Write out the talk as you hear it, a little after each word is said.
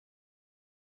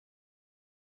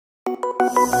Well,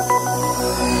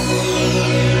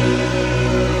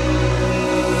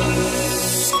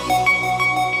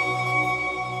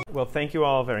 thank you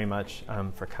all very much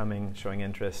for coming, showing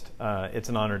interest. It's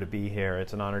an honor to be here.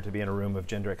 It's an honor to be in a room of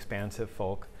gender expansive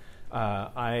folk.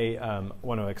 I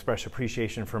want to express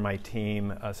appreciation for my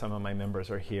team. Some of my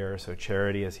members are here. So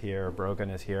Charity is here,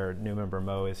 Brogan is here, new member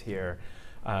Mo is here.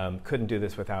 Couldn't do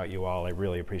this without you all. I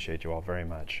really appreciate you all very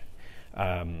much.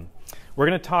 We're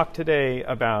going to talk today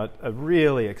about a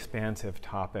really expansive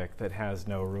topic that has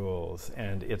no rules,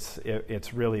 and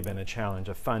it's really been a challenge,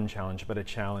 a fun challenge, but a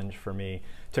challenge for me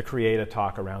to create a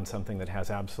talk around something that has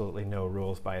absolutely no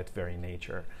rules by its very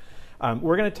nature.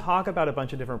 We're going to talk about a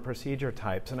bunch of different procedure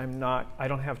types, and I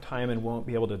don't have time and won't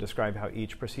be able to describe how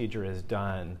each procedure is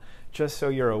done. Just so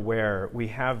you're aware, we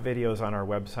have videos on our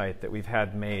website that we've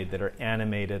had made that are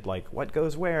animated, like what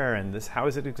goes where and this, how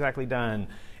is it exactly done,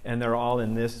 and they're all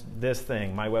in this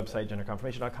thing, my website,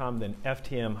 genderconfirmation.com, then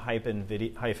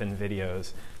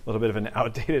FTM-videos, a little bit of an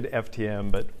outdated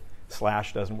FTM, but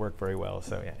slash doesn't work very well,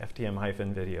 so yeah,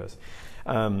 FTM-videos.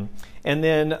 And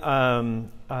then,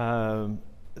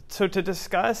 so to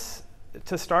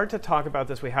start to talk about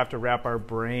this, we have to wrap our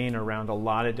brain around a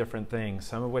lot of different things,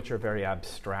 some of which are very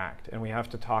abstract, and we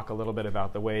have to talk a little bit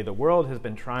about the way the world has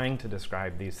been trying to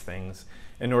describe these things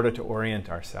in order to orient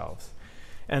ourselves.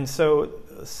 And so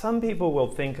some people will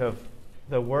think of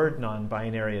the word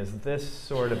non-binary as this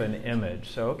sort of an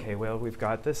image. So, okay, well, we've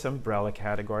got this umbrella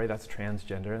category, that's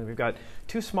transgender, and we've got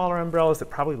two smaller umbrellas that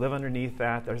probably live underneath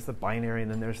that. There's the binary,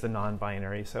 and then there's the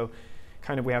non-binary. So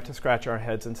kind of we have to scratch our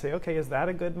heads and say, okay, is that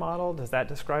a good model? Does that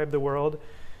describe the world?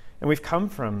 And we've come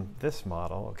from this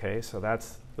model, okay? So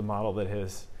that's the model that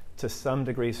has, to some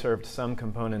degree, served some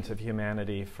components of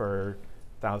humanity for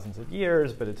thousands of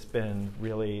years, but it's been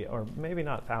really, or maybe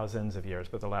not thousands of years,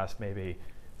 but the last maybe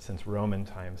since Roman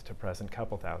times to present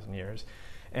couple thousand years.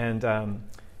 And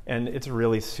it's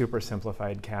really super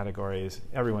simplified categories.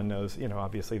 Everyone knows, you know,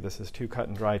 obviously this is too cut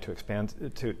and dry to expand,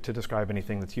 to describe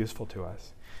anything that's useful to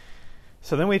us.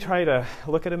 So then we try to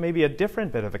look at maybe a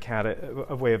different bit of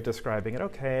a way of describing it.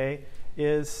 Okay,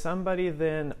 is somebody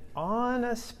then on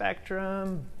a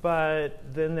spectrum, but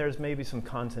then there's maybe some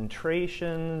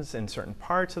concentrations in certain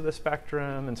parts of the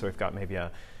spectrum, and so we've got maybe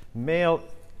a male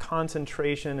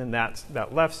concentration in that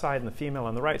left side and the female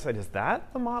on the right side. Is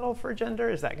that the model for gender?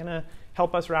 Is that going to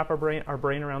help us wrap our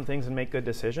brain around things and make good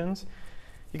decisions?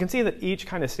 You can see that each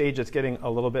kind of stage is getting a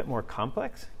little bit more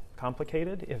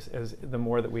complicated as the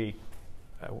more that we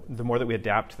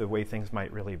adapt to the way things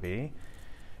might really be.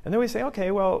 And then we say,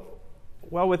 okay, well,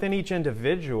 within each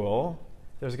individual,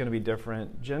 there's going to be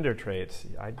different gender traits.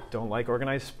 I don't like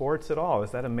organized sports at all. Is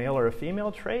that a male or a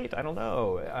female trait? I don't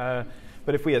know.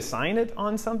 But if we assign it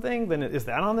on something, then is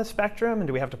that on the spectrum? And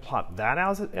do we have to plot that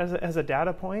out as a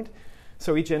data point?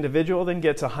 So each individual then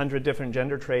gets 100 different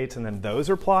gender traits, and then those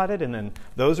are plotted, and then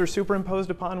those are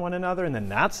superimposed upon one another, and then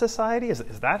that's society?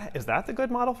 Is that the good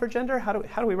model for gender? How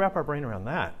do we wrap our brain around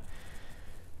that?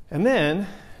 And then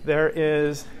there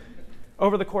is,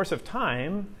 over the course of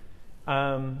time,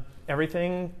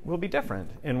 everything will be different.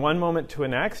 In one moment to the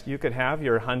next, you could have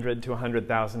your 100 to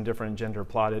 100,000 different gender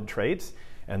plotted traits,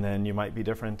 and then you might be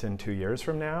different in 2 years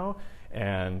from now.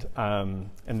 And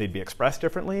they'd be expressed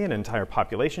differently, an entire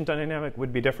population dynamic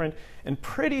would be different. And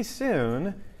pretty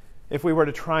soon, if we were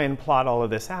to try and plot all of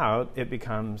this out, it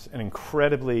becomes an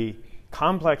incredibly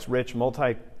complex, rich,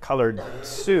 multicolored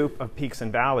soup of peaks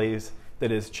and valleys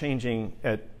that is changing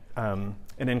at an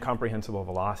incomprehensible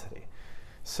velocity.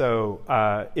 So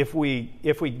if we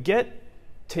get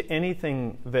to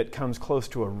anything that comes close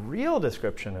to a real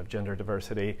description of gender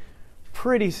diversity,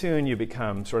 pretty soon you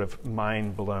become sort of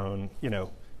mind blown, you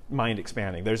know, mind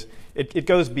expanding. It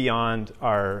goes beyond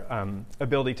our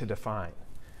ability to define.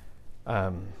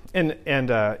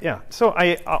 Yeah, so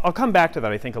I'll come back to that,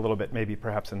 I think, a little bit, maybe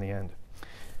perhaps in the end.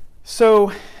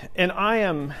 So, and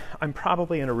I'm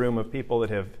probably in a room of people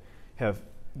that have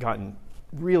gotten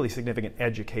really significant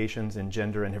educations in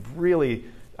gender and have really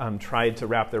tried to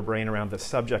wrap their brain around the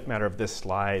subject matter of this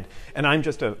slide. And I'm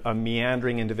just a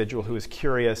meandering individual who is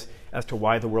curious as to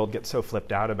why the world gets so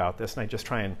flipped out about this, and I just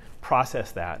try and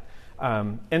process that.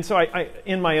 And so I,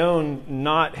 in my own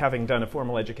not having done a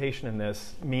formal education in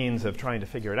this means of trying to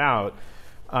figure it out,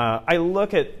 I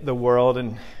look at the world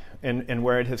and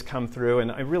where it has come through,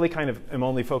 and I really kind of am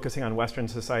only focusing on Western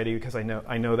society because I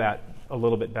know that a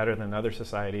little bit better than other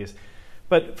societies.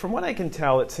 But from what I can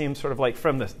tell, it seems sort of like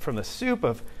from the soup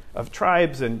of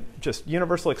tribes and just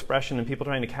universal expression and people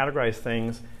trying to categorize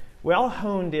things, we all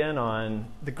honed in on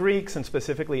the Greeks and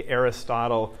specifically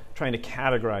Aristotle trying to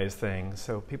categorize things.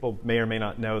 So people may or may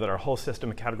not know that our whole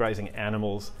system of categorizing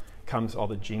animals all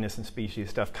the genus and species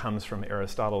stuff comes from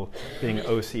Aristotle being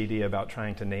OCD about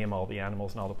trying to name all the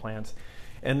animals and all the plants.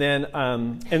 And then,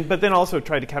 but then also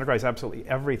tried to categorize absolutely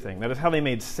everything. That is how they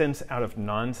made sense out of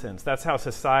nonsense. That's how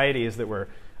societies that were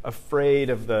afraid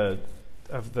of the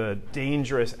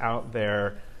dangerous out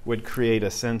there would create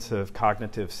a sense of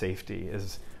cognitive safety,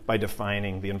 is by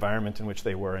defining the environment in which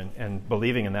they were and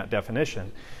believing in that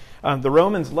definition. The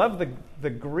Romans loved the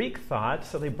Greek thought,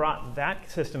 so they brought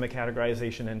that system of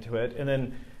categorization into it. And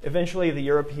then eventually the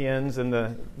Europeans and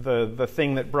the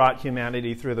thing that brought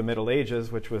humanity through the Middle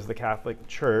Ages, which was the Catholic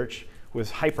Church, was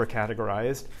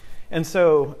hyper-categorized. And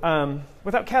so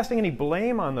without casting any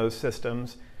blame on those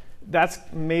systems, that's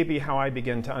maybe how I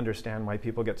begin to understand why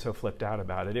people get so flipped out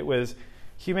about it. It was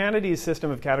humanity's system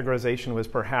of categorization was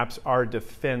perhaps our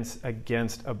defense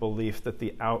against a belief that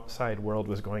the outside world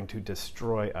was going to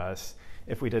destroy us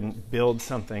if we didn't build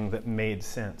something that made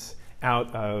sense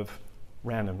out of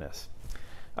randomness.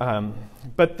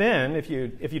 But then if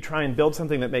you try and build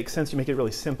something that makes sense, you make it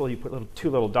really simple, you put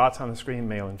two little dots on the screen,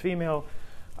 male and female.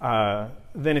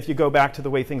 Then if you go back to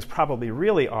the way things probably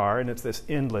really are, and it's this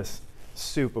endless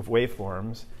soup of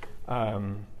waveforms,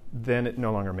 then it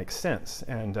no longer makes sense.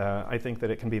 And I think that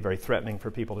it can be very threatening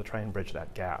for people to try and bridge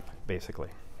that gap, basically.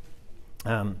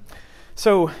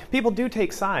 So people do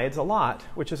take sides a lot,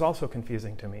 which is also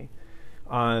confusing to me,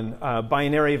 on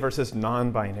binary versus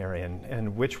non-binary,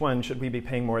 and which one should we be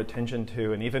paying more attention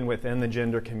to. And even within the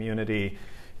gender community,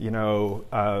 you know,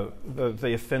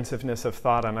 the offensiveness of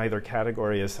thought on either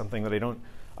category is something that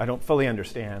I don't fully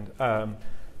understand.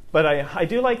 But I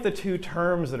do like the two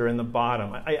terms that are in the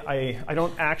bottom. I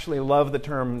don't actually love the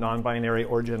term non-binary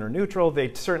or gender neutral.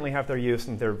 They certainly have their use,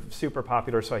 and they're super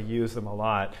popular, so I use them a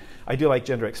lot. I do like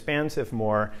gender expansive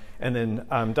more. And then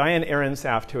Diane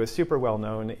Ehrensaft, who is super well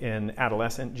known in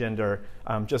adolescent gender,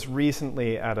 just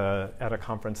recently at a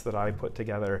conference that I put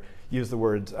together, used the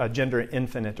words gender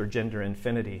infinite or gender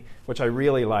infinity, which I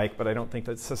really like, but I don't think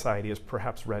that society is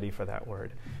perhaps ready for that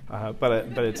word. But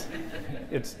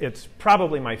it's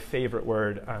probably my favorite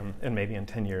word, and maybe in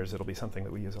 10 years it'll be something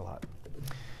that we use a lot.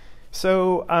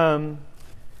 So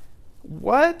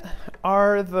what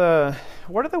are the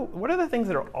things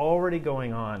that are already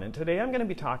going on? And today I'm going to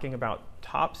be talking about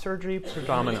top surgery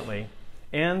predominantly,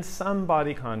 and some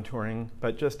body contouring,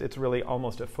 but just it's really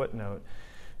almost a footnote.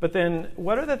 But then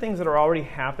what are the things that are already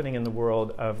happening in the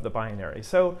world of the binary?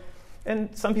 So,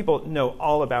 and some people know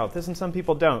all about this and some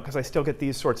people don't, because I still get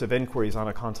these sorts of inquiries on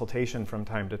a consultation from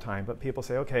time to time. But people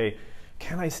say, okay,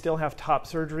 can I still have top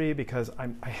surgery because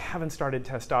I haven't started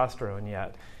testosterone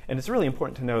yet? And it's really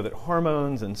important to know that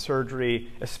hormones and surgery,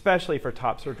 especially for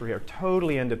top surgery, are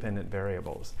totally independent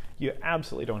variables. You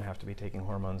absolutely don't have to be taking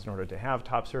hormones in order to have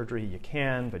top surgery. You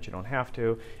can, but you don't have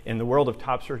to. In the world of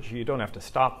top surgery, you don't have to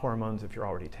stop hormones if you're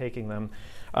already taking them.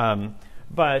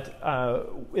 But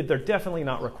they're definitely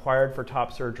not required for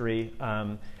top surgery.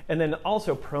 And then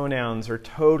also pronouns are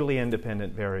totally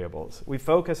independent variables. We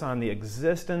focus on the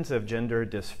existence of gender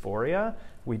dysphoria.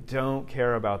 We don't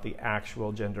care about the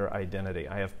actual gender identity.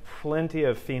 I have plenty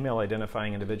of female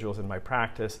identifying individuals in my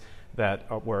practice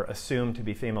that were assumed to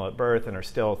be female at birth and are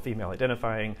still female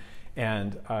identifying,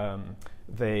 and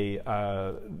they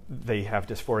have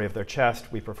dysphoria of their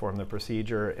chest. We perform the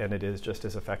procedure, and it is just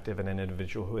as effective in an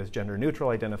individual who is gender neutral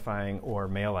identifying or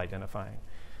male identifying.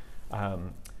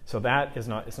 So that is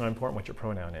not, it's not important what your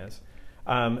pronoun is.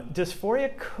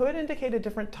 Dysphoria could indicate a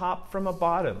different top from a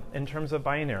bottom in terms of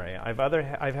binary.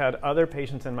 I've had other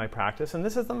patients in my practice, and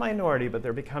this is the minority, but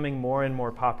they're becoming more and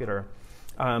more popular,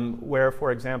 where,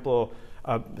 for example,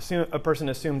 a person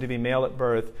assumed to be male at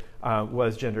birth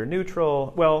was gender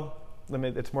neutral. Well,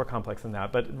 it's more complex than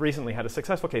that, but recently had a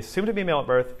successful case, assumed to be male at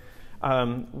birth,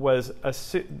 was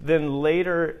then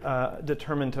later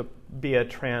determined to be a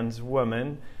trans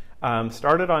woman,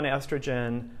 started on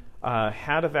estrogen,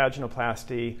 had a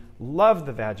vaginoplasty, loved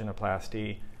the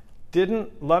vaginoplasty,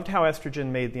 loved how estrogen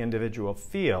made the individual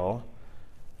feel,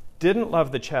 didn't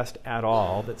love the chest at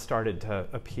all that started to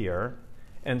appear,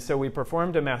 and so we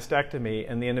performed a mastectomy,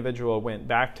 and the individual went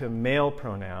back to male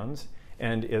pronouns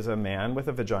and is a man with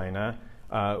a vagina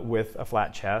with a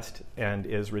flat chest and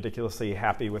is ridiculously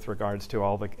happy with regards to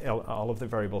all of the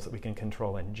variables that we can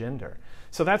control in gender.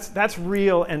 So that's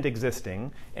real and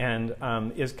existing, and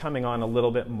is coming on a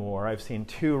little bit more. I've seen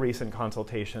 2 recent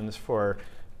consultations for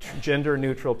gender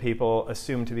neutral people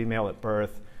assumed to be male at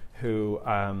birth who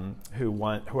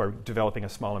are developing a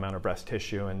small amount of breast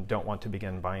tissue and don't want to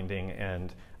begin binding,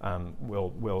 and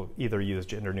will either use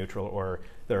gender neutral or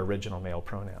their original male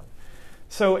pronoun.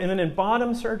 So, and then in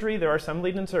bottom surgery, there are some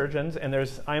lead-in surgeons, and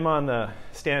I'm on the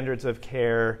standards of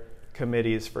care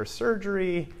committees for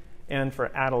surgery, and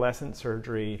for adolescent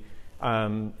surgery.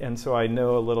 And so I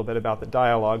know a little bit about the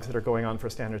dialogues that are going on for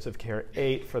Standards of Care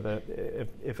 8.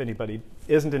 If anybody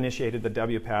isn't initiated, the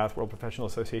WPATH, World Professional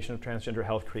Association of Transgender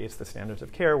Health, creates the Standards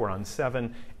of Care. We're on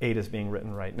 7. 8 is being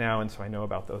written right now, and so I know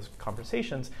about those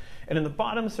conversations. And in the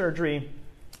bottom surgery,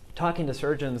 talking to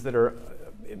surgeons that are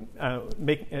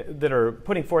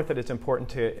putting forth that it's important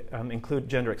to include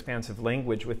gender expansive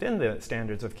language within the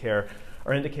standards of care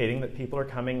are indicating that people are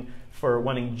coming for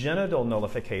wanting genital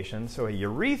nullification, so a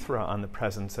urethra on the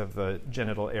presence of the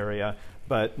genital area,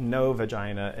 but no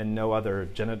vagina and no other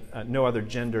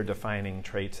gender-defining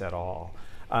traits at all.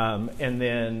 And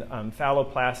then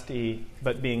phalloplasty,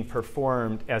 but being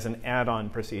performed as an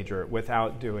add-on procedure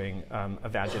without doing a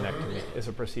vaginectomy, is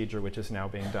a procedure which is now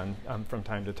being done from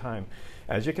time to time.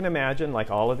 As you can imagine, like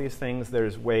all of these things,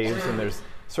 there's waves, and there's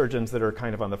surgeons that are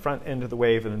kind of on the front end of the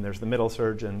wave, and then there's the middle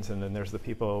surgeons, and then there's the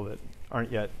people that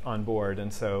aren't yet on board.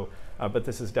 And so, but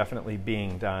this is definitely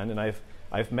being done, and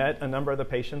I've met a number of the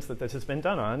patients that this has been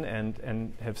done on,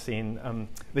 and have seen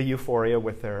the euphoria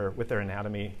with their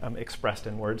anatomy expressed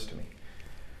in words to me.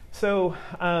 So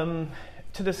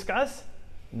to discuss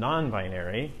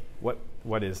non-binary,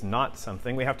 what is not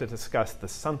something, we have to discuss the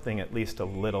something at least a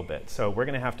little bit. So we're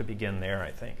going to have to begin there,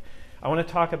 I think. I want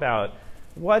to talk about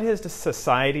what has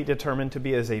society determined to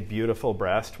be as a beautiful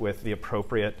breast with the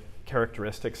appropriate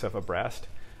characteristics of a breast.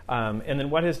 And then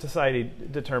what has society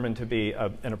determined to be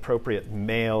an appropriate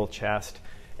male chest?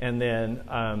 And then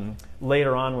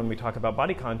later on, when we talk about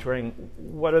body contouring,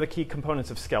 what are the key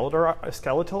components of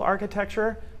skeletal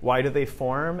architecture? Why do they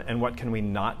form? And what can we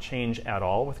not change at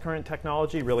all with current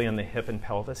technology, really in the hip and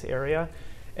pelvis area?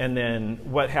 And then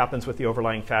what happens with the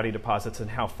overlying fatty deposits, and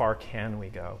how far can we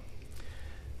go?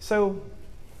 So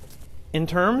in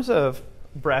terms of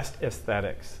breast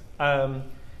aesthetics, I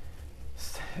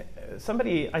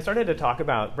started to talk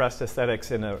about breast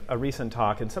aesthetics in a recent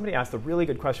talk, and somebody asked a really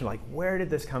good question, like, where did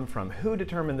this come from? Who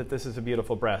determined that this is a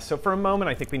beautiful breast? So for a moment,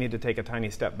 I think we need to take a tiny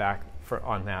step back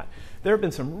on that. There have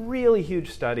been some really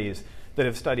huge studies that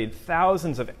have studied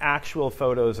thousands of actual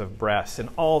photos of breasts in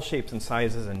all shapes and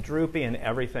sizes and droopy and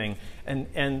everything.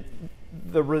 And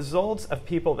the results of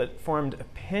people that formed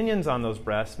opinions on those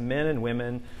breasts, men and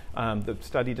women, the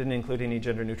study didn't include any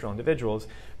gender-neutral individuals,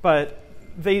 but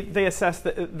they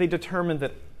determined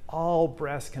that all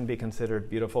breasts can be considered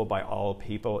beautiful by all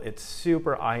people. It's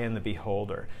super eye in the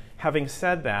beholder. Having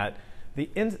said that, the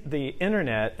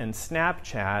internet and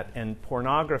Snapchat and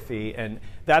pornography, and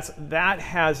that's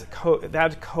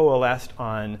coalesced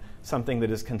on something that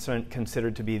is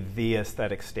considered to be the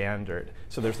aesthetic standard.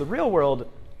 So there's the real world,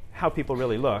 how people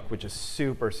really look, which is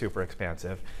super, super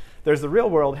expansive. There's the real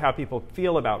world, how people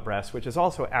feel about breasts, which is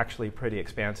also actually pretty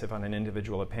expansive on an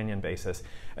individual opinion basis.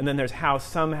 And then there's how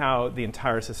somehow the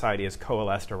entire society is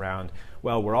coalesced around,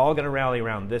 well, we're all going to rally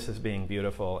around this as being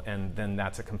beautiful, and then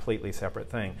that's a completely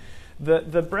separate thing.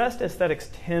 The breast aesthetics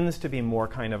tends to be more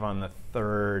kind of on the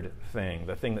third thing,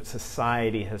 the thing that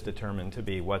society has determined to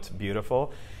be what's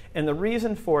beautiful. And the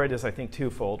reason for it is, I think,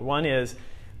 twofold. One is,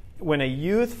 when a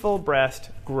youthful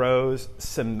breast grows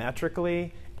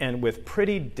symmetrically and with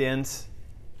pretty dense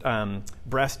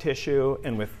breast tissue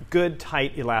and with good,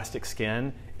 tight, elastic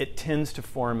skin, it tends to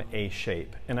form a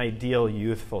shape, an ideal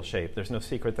youthful shape. There's no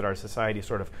secret that our society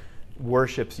sort of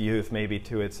worships youth, maybe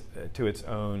to its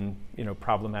own,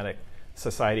 problematic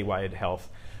society-wide health.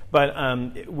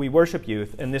 But we worship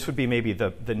youth, and this would be maybe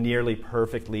the nearly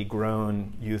perfectly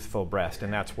grown youthful breast,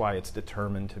 and that's why it's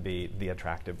determined to be the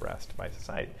attractive breast by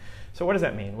society. So what does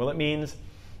that mean? Well, it means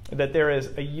that there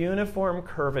is a uniform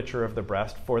curvature of the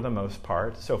breast for the most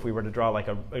part. So if we were to draw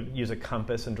use a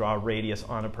compass and draw a radius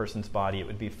on a person's body, it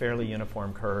would be fairly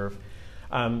uniform curve.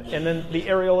 And then the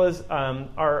areolas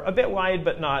are a bit wide,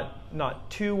 but not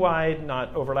too wide,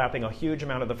 not overlapping a huge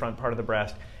amount of the front part of the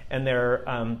breast. And they're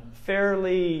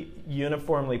fairly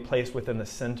uniformly placed within the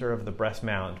center of the breast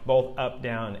mound, both up,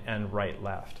 down, and right,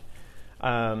 left.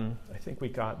 I think we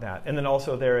got that. And then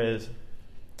also there is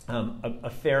a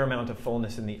fair amount of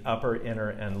fullness in the upper inner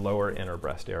and lower inner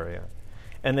breast area.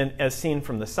 And then as seen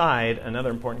from the side, another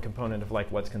important component of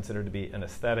what's considered to be an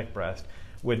aesthetic breast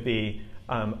would be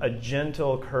a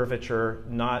gentle curvature,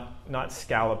 not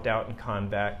scalloped out and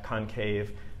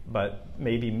concave, but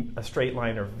maybe a straight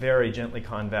line or very gently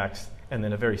convex, and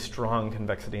then a very strong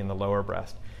convexity in the lower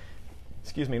breast.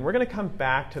 Excuse me, and we're going to come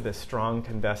back to this strong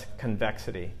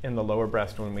convexity in the lower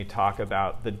breast when we talk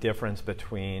about the difference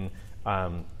between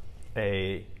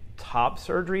a top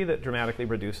surgery that dramatically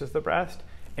reduces the breast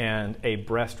and a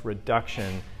breast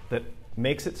reduction that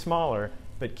makes it smaller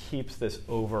but keeps this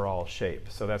overall shape.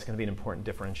 So that's going to be an important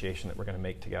differentiation that we're going to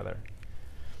make together.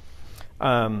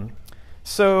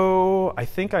 So I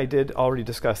think I did already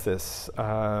discuss this.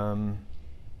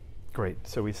 Great.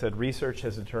 So we said research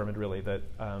has determined really that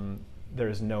there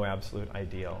is no absolute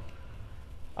ideal.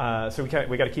 So we got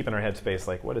to keep in our headspace,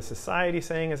 like, what is society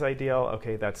saying is ideal?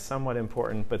 Okay, that's somewhat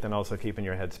important, but then also keep in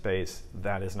your headspace,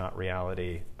 that is not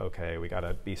reality. Okay, we got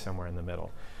to be somewhere in the middle.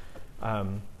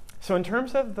 So in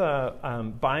terms of the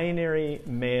binary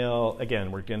male,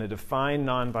 again, we're going to define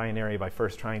non-binary by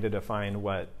first trying to define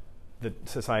what the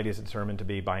society is determined to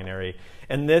be binary.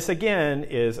 And this, again,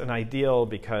 is an ideal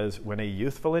because when a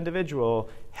youthful individual,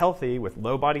 healthy, with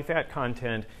low body fat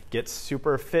content, gets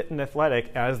super fit and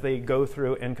athletic as they go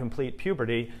through and complete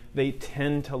puberty, they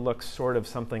tend to look sort of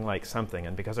something like something.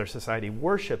 And because our society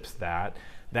worships that,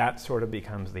 that sort of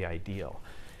becomes the ideal.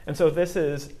 And so this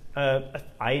is an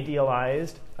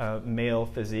idealized male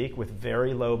physique with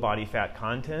very low body fat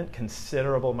content,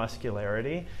 considerable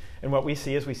muscularity. And what we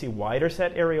see is we see wider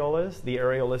set areolas. The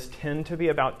areolas tend to be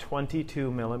about 22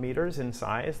 millimeters in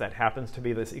size. That happens to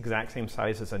be this exact same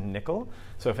size as a nickel.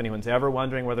 So if anyone's ever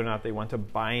wondering whether or not they want a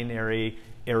binary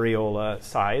areola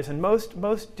size, and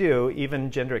most do, even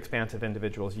gender expansive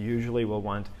individuals usually will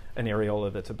want an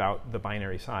areola that's about the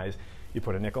binary size. You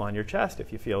put a nickel on your chest.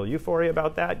 If you feel euphoria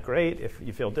about that, great. If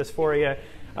you feel dysphoria,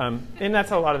 and that's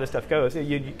how a lot of this stuff goes.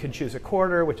 You can choose a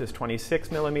quarter, which is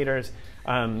 26 millimeters.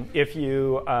 If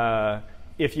you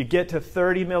get to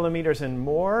 30 millimeters and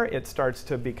more, it starts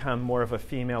to become more of a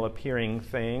female-appearing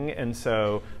thing. And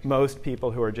so most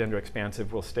people who are gender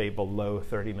expansive will stay below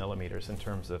 30 millimeters in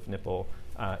terms of nipple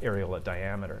areola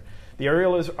diameter. The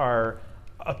areolas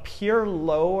appear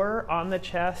lower on the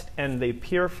chest, and they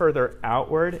appear further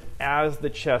outward as the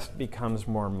chest becomes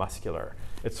more muscular.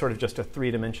 It's sort of just a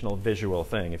three-dimensional visual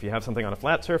thing. If you have something on a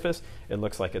flat surface, it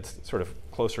looks like it's sort of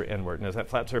closer inward. And as that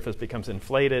flat surface becomes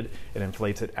inflated, it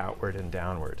inflates it outward and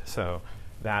downward. So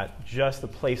that just the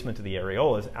placement of the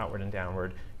areolas outward and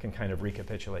downward can kind of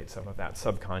recapitulate some of that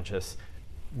subconscious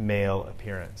male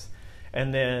appearance.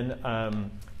 And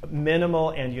then minimal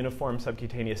and uniform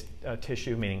subcutaneous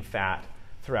tissue, meaning fat,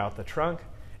 throughout the trunk.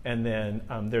 And then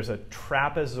there's a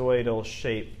trapezoidal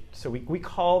shape. So we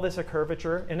call this a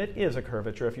curvature, and it is a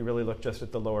curvature if you really look just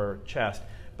at the lower chest,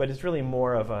 but it's really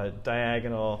more of a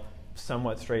diagonal,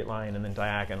 somewhat straight line, and then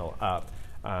diagonal up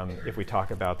if we talk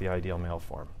about the ideal male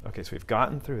form. Okay, so we've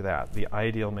gotten through that, the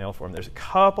ideal male form. There's a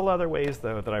couple other ways,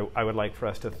 though, that I would like for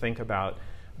us to think about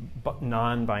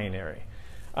non-binary.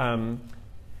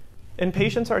 And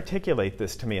patients articulate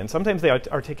this to me, and sometimes they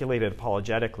articulate it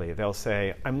apologetically. They'll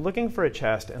say, I'm looking for a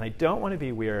chest, and I don't want to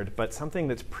be weird, but something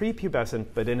that's prepubescent,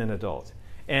 but in an adult.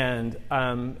 And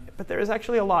but there is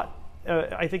actually a lot,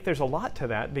 I think there's a lot to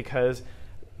that, because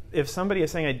if somebody is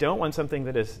saying, I don't want something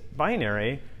that is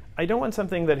binary, I don't want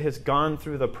something that has gone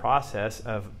through the process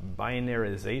of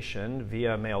binarization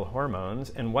via male hormones.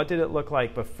 And what did it look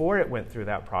like before it went through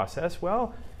that process?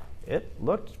 Well, it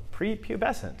looked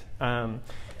prepubescent.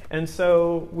 And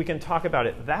so we can talk about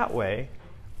it that way,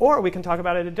 or we can talk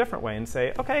about it a different way and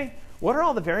say, okay, what are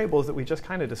all the variables that we just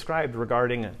kind of described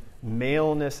regarding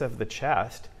maleness of the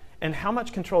chest, and how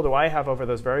much control do I have over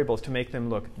those variables to make them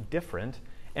look different,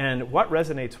 and what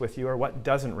resonates with you or what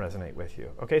doesn't resonate with you?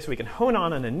 Okay, so we can hone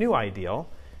on a new ideal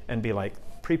and be like,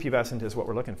 prepubescent is what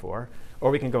we're looking for,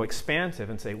 or we can go expansive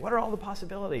and say, what are all the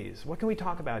possibilities? What can we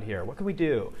talk about here? What can we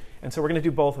do? And so we're going to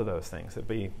do both of those things. It'll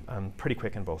be pretty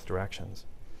quick in both directions.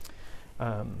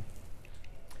 And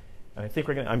I think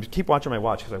we're going to keep watching my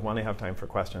watch because I want to have time for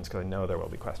questions, because I know there will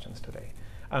be questions today.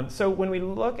 So when we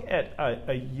look at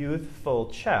a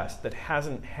youthful chest that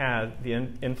hasn't had the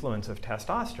influence of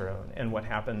testosterone and what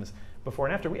happens before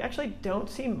and after, we actually don't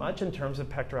see much in terms of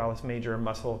pectoralis major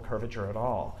muscle curvature at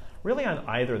all, really on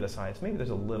either of the sides. Maybe there's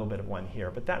a little bit of one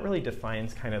here, but that really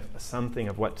defines kind of something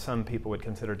of what some people would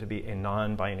consider to be a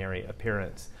non-binary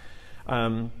appearance.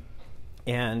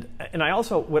 And I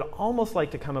also would almost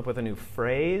like to come up with a new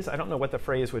phrase. I don't know what the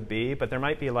phrase would be, but there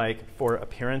might be like, for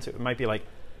appearance, it might be like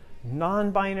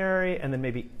non-binary and then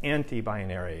maybe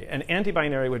anti-binary. And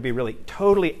anti-binary would be really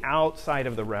totally outside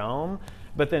of the realm,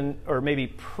 but then, or maybe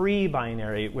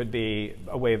pre-binary would be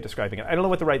a way of describing it. I don't know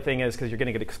what the right thing is because you're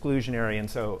going to get exclusionary, and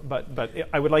so, but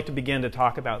I would like to begin to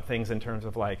talk about things in terms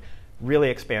of like really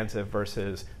expansive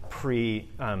versus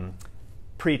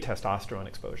pre-testosterone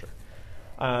exposure.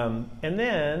 And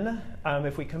then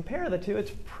if we compare the two,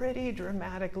 it's pretty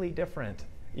dramatically different.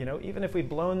 You know, even if we've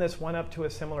blown this one up to a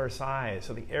similar size.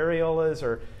 So the areolas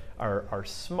are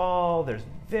small. There's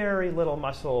very little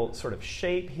muscle sort of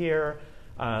shape here.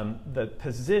 The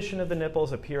position of the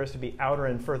nipples appears to be outer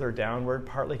and further downward,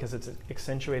 partly because it's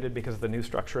accentuated because of the new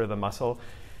structure of the muscle.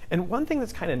 And one thing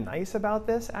that's kind of nice about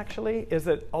this, actually, is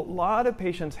that a lot of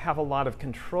patients have a lot of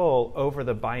control over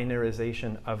the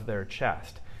binarization of their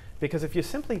chest. Because if you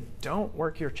simply don't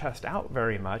work your chest out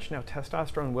very much, now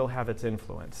testosterone will have its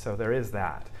influence, so there is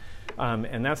that.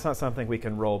 And that's not something we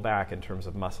can roll back in terms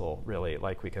of muscle, really,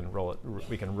 like we can roll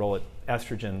it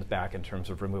estrogens back in terms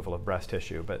of removal of breast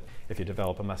tissue. But if you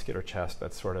develop a muscular chest,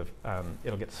 that's sort of,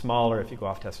 it'll get smaller if you go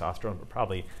off testosterone, but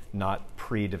probably not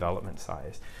pre-development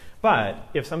size. But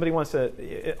if somebody wants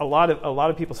to, a lot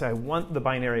of people say, I want the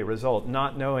binary result,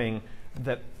 not knowing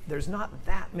that there's not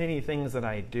that many things that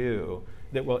I do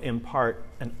that will impart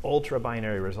an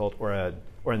ultra-binary result or a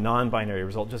non-binary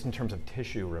result just in terms of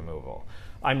tissue removal.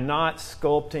 I'm not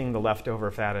sculpting the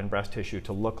leftover fat and breast tissue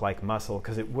to look like muscle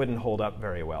because it wouldn't hold up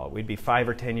very well. We'd be 5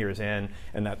 or 10 years in,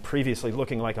 and that previously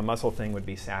looking like a muscle thing would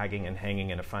be sagging and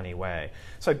hanging in a funny way.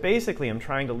 So I basically am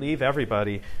trying to leave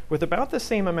everybody with about the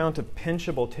same amount of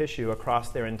pinchable tissue across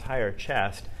their entire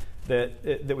chest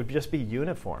that would just be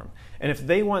uniform. And if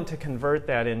they want to convert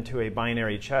that into a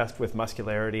binary chest with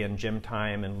muscularity and gym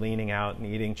time and leaning out and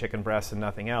eating chicken breasts and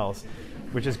nothing else,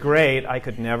 which is great, I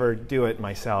could never do it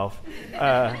myself,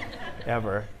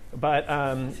 ever. But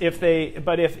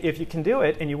if you can do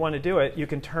it and you want to do it, you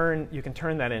can turn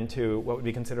that into what would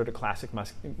be considered a classic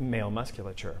male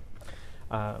musculature.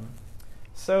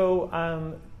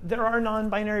 There are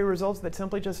non-binary results that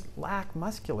simply just lack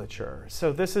musculature.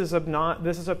 So this is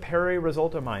a peri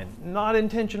result of mine, not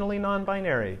intentionally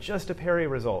non-binary, just a peri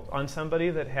result on somebody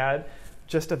that had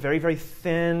just a very, very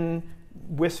thin,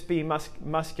 wispy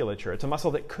musculature. It's a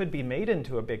muscle that could be made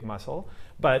into a big muscle,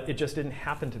 but it just didn't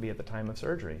happen to be at the time of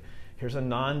surgery. Here's a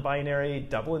non-binary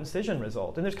double incision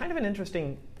result. And there's kind of an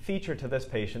interesting feature to this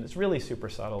patient. It's really super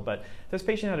subtle, but this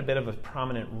patient had a bit of a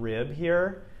prominent rib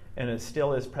here, and it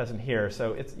still is present here,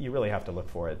 so you really have to look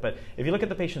for it. But if you look at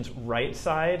the patient's right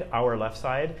side, our left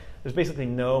side, there's basically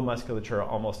no musculature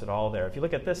almost at all there. If you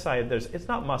look at this side, it's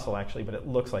not muscle actually, but it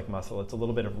looks like muscle. It's a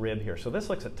little bit of rib here. So this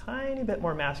looks a tiny bit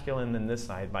more masculine than this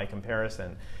side by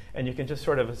comparison. And you can just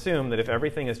sort of assume that if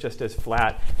everything is just as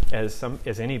flat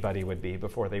as anybody would be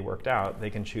before they worked out, they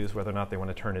can choose whether or not they want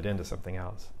to turn it into something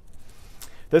else.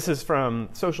 This is from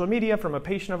social media, from a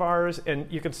patient of ours, and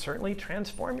you can certainly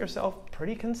transform yourself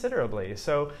pretty considerably.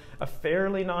 So a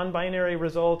fairly non-binary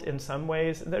result in some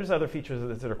ways. There's other features of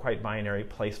this that are quite binary,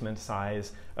 placement,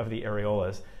 size of the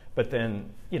areolas. But then,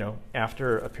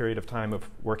 after a period of time of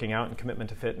working out and commitment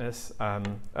to fitness,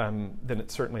 then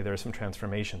certainly there's some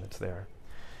transformation that's there.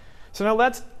 So now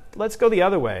let's go the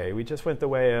other way. We just went the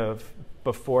way of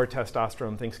before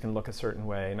testosterone, things can look a certain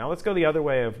way. Now let's go the other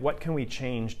way of what can we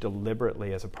change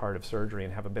deliberately as a part of surgery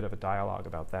and have a bit of a dialogue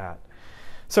about that.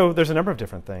 So there's a number of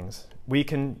different things.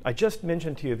 I just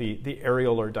mentioned to you the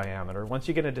areolar diameter. Once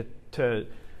you get into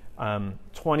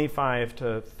 25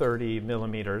 to 30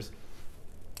 millimeters,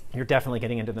 you're definitely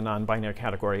getting into the non-binary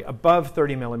category. Above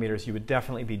 30 millimeters, you would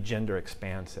definitely be gender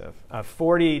expansive. A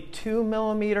 42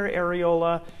 millimeter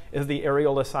areola is the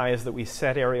areola size that we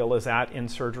set areolas at in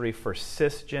surgery for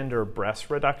cisgender breast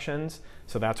reductions.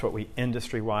 So that's what we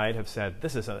industry-wide have said.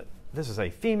 This is a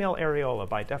female areola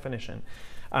by definition.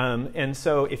 And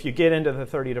so if you get into the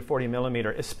 30 to 40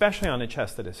 millimeter, especially on a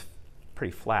chest that is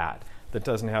pretty flat, that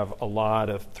doesn't have a lot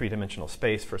of three-dimensional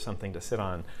space for something to sit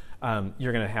on,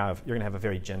 you're going to have a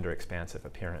very gender expansive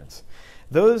appearance.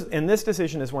 And this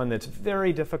decision is one that's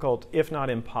very difficult, if not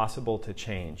impossible, to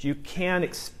change. You can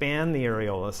expand the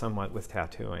areola somewhat with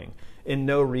tattooing. In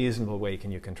no reasonable way can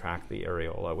you contract the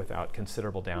areola without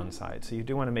considerable downside. So you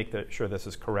do want to make sure this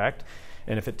is correct.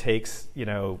 And if it takes,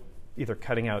 either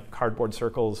cutting out cardboard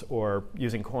circles or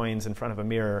using coins in front of a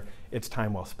mirror, it's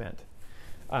time well spent.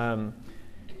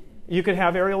 You could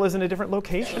have areolas in a different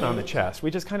location on the chest.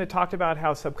 We just kind of talked about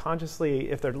how subconsciously,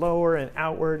 if they're lower and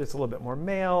outward, it's a little bit more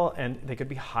male, and they could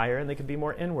be higher and they could be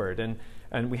more inward.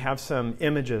 And we have some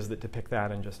images that depict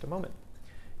that in just a moment.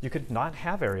 You could not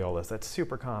have areolas. That's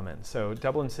super common. So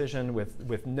double incision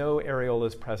with no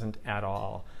areolas present at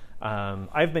all.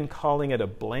 I've been calling it a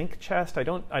blank chest.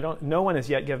 No one has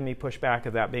yet given me pushback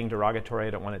of that being derogatory. I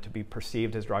don't want it to be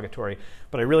perceived as derogatory,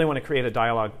 but I really want to create a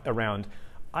dialogue around,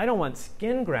 I don't want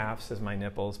skin grafts as my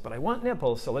nipples, but I want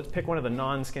nipples, so let's pick one of the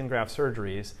non-skin graft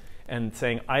surgeries, and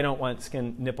saying I don't want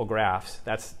nipple grafts,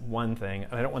 that's one thing,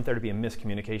 and I don't want there to be a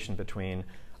miscommunication between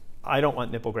I don't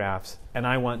want nipple grafts, and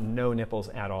I want no nipples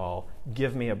at all.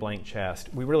 Give me a blank chest.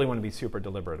 We really want to be super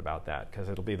deliberate about that, because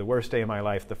it'll be the worst day of my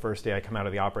life the first day I come out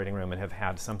of the operating room and have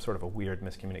had some sort of a weird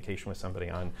miscommunication with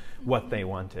somebody on what they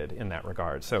wanted in that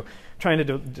regard. So trying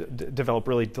to develop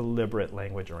really deliberate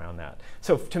language around that.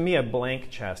 So to me, a blank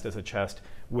chest is a chest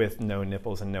with no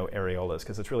nipples and no areolas,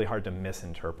 because it's really hard to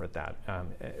misinterpret that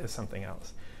as something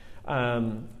else.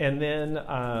 And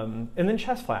then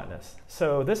chest flatness.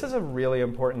 So this is a really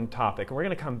important topic, and we're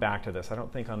going to come back to this. I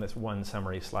don't think on this one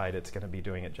summary slide it's going to be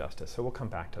doing it justice, so we'll come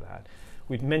back to that.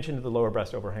 We've mentioned the lower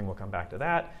breast overhang. We'll come back to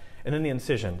that. And then the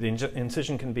incision. The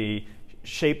incision can be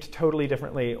shaped totally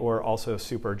differently or also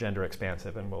super gender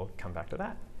expansive, and we'll come back to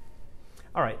that.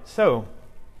 All right, so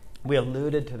we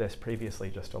alluded to this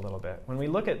previously just a little bit. When we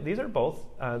look at, these are both,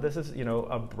 this is, you know,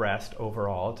 a breast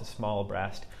overall. It's a small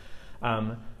breast.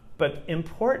 But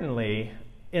importantly,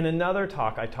 in another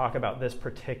talk, I talk about this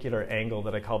particular angle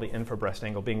that I call the infrabreast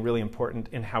angle being really important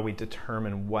in how we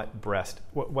determine what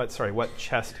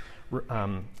chest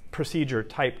procedure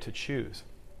type to choose.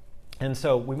 And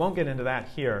so we won't get into that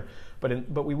here,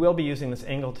 but we will be using this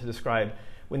angle to describe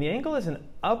when the angle is an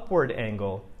upward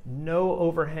angle, no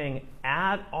overhang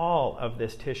at all of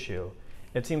this tissue.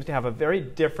 It seems to have a very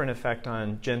different effect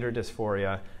on gender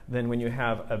dysphoria than when you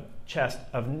have a chest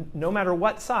of no matter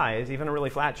what size, even a really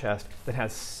flat chest, that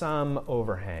has some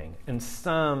overhang and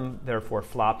some, therefore,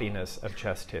 floppiness of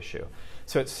chest tissue.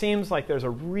 So it seems like there's a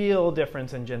real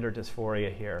difference in gender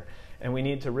dysphoria here, and we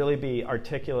need to really be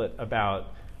articulate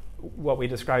about what we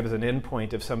describe as an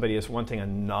endpoint if somebody is wanting a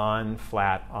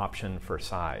non-flat option for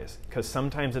size, because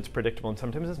sometimes it's predictable and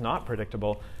sometimes it's not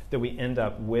predictable that we end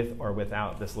up with or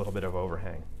without this little bit of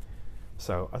overhang.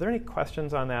 So are there any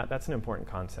questions on that? That's an important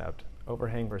concept.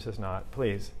 Overhang versus not,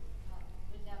 please.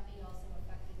 Would that be also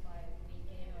affected by weight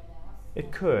gain or loss?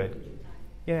 It could.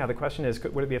 Yeah, the question is,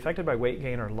 would it be affected by weight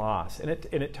gain or loss? And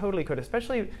it totally could,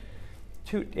 especially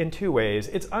in two ways.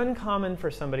 It's uncommon for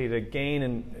somebody to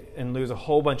gain and lose a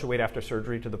whole bunch of weight after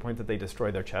surgery to the point that they destroy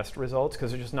their chest results,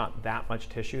 because there's just not that much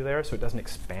tissue there, so it doesn't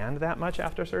expand that much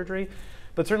after surgery.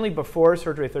 But certainly before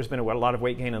surgery, if there's been a lot of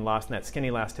weight gain and loss and that skin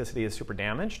elasticity is super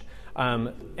damaged,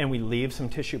 and we leave some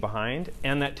tissue behind,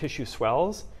 and that tissue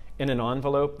swells in an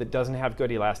envelope that doesn't have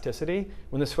good elasticity,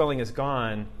 when the swelling is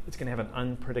gone, it's going to have an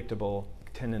unpredictable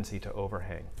tendency to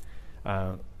overhang.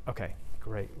 Okay.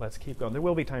 Great, let's keep going. There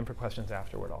will be time for questions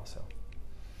afterward also.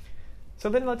 So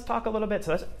then let's talk a little bit.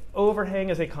 So that's overhang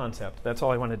as a concept. That's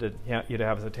all I wanted you to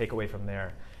have as a takeaway from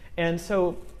there. And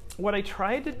so what I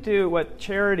tried to do, what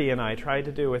Charity and I tried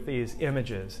to do with these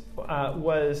images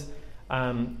was,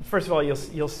 first of all,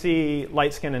 you'll see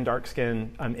light skin and dark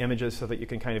skin images so that you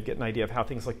can kind of get an idea of how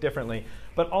things look differently.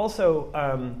 But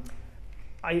also,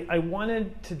 I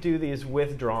wanted to do these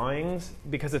with drawings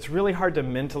because it's really hard to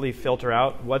mentally filter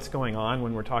out what's going on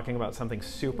when we're talking about something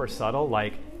super subtle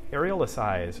like areola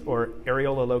size or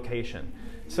areola location.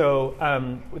 So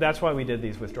that's why we did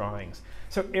these with drawings.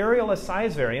 So areola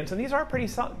size variants, and these are pretty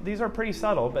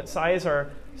subtle, but size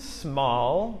are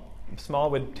small.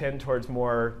 Small would tend towards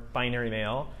more binary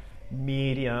male,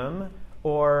 medium,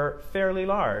 or fairly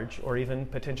large, or even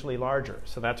potentially larger.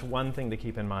 So that's one thing to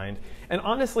keep in mind. And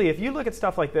honestly, if you look at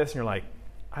stuff like this and you're like,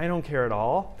 I don't care at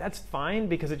all, that's fine,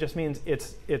 because it just means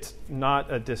it's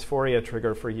not a dysphoria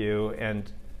trigger for you,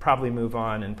 and probably move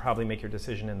on and probably make your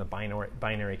decision in the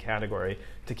binary category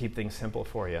to keep things simple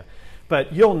for you.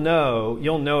 But you'll know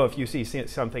if you see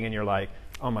something and you're like,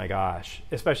 oh my gosh,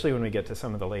 especially when we get to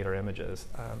some of the later images.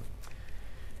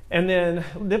 And then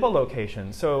nipple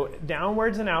location. So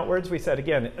downwards and outwards, we said,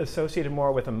 again, associated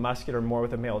more with a muscular, more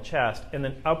with a male chest, and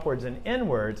then upwards and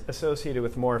inwards associated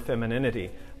with more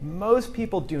femininity. Most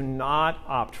people do not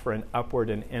opt for an upward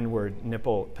and inward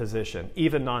nipple position,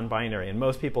 even non-binary. And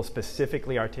most people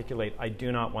specifically articulate, I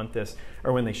do not want this,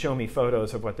 or when they show me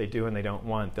photos of what they do and they don't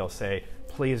want, they'll say,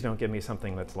 please don't give me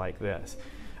something that's like this.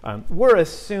 We're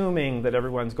assuming that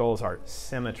everyone's goals are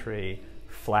symmetry,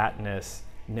 flatness,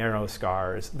 narrow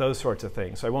scars, those sorts of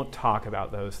things. So I won't talk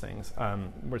about those things.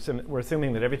 We're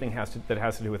assuming that everything that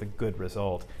has to do with a good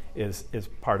result is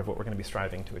part of what we're going to be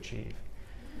striving to achieve.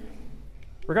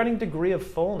 Regarding degree of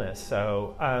fullness,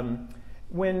 so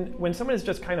when someone is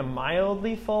just kind of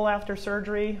mildly full after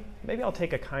surgery, maybe I'll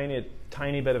take a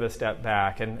tiny bit of a step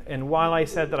back. And while I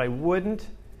said that I wouldn't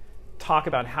talk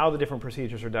about how the different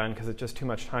procedures are done because it's just too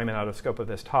much time and out of scope of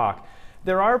this talk,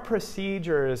 there are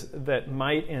procedures that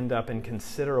might end up in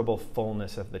considerable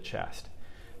fullness of the chest.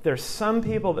 There's some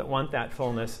people that want that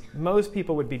fullness. Most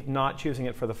people would be not choosing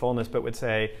it for the fullness, but would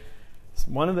say,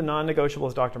 One of the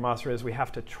non-negotiables, Dr. Mosser, is we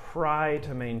have to try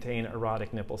to maintain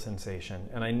erotic nipple sensation.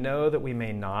 And I know that we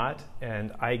may not,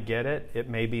 and I get it. It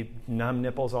may be numb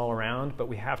nipples all around, but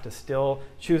we have to still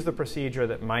choose the procedure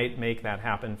that might make that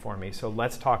happen for me. So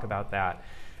let's talk about that.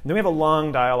 And then we have a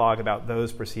long dialogue about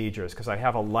those procedures, because I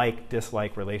have a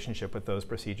like-dislike relationship with those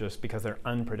procedures because they're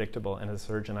unpredictable. And as a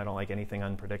surgeon, I don't like anything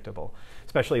unpredictable,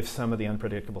 especially if some of the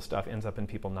unpredictable stuff ends up in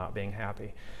people not being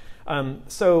happy.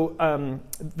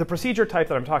 The procedure type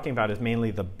that I'm talking about is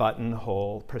mainly the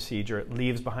buttonhole procedure. It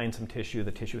leaves behind some tissue.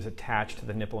 The tissue is attached to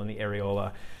the nipple and the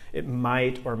areola. It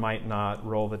might or might not,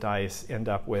 roll the dice, end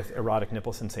up with erotic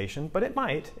nipple sensation, but it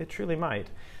might. It truly might.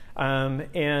 And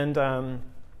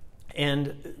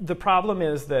the problem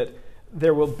is that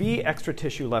there will be extra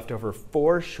tissue left over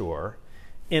for sure.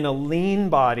 In a lean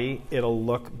body, it'll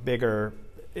look bigger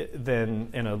than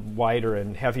in a wider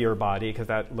and heavier body, because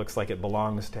that looks like it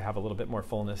belongs to have a little bit more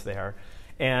fullness there.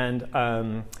 And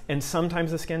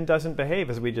sometimes the skin doesn't behave,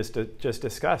 as we just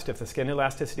discussed. If the skin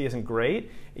elasticity isn't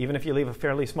great, even if you leave a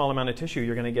fairly small amount of tissue,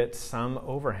 you're going to get some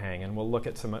overhang, and we'll look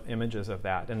at some images of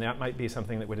that. And that might be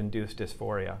something that would induce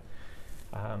dysphoria.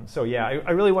 So yeah,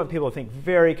 I really want people to think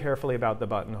very carefully about the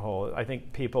buttonhole. I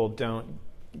think people don't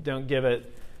give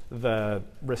it the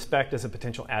respect as a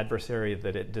potential adversary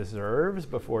that it deserves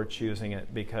before choosing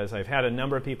it, because I've had a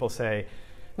number of people say,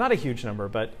 not a huge number,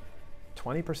 but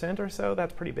 20% or so,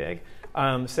 that's pretty big,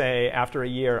 say after a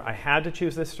year, I had to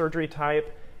choose this surgery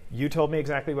type, you told me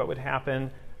exactly what would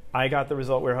happen, I got the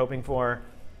result we were hoping for,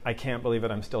 I can't believe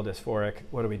it, I'm still dysphoric,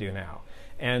 what do we do now?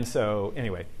 And so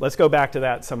anyway, let's go back to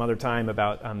that some other time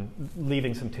about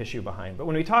leaving some tissue behind. But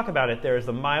when we talk about it, there's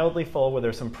the mildly full where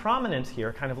there's some prominence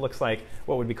here, kind of looks like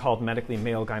what would be called medically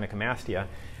male gynecomastia,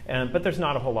 but there's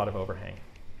not a whole lot of overhang.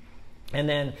 And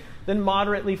then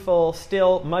moderately full,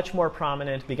 still much more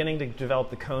prominent, beginning to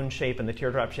develop the cone shape and the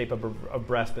teardrop shape of a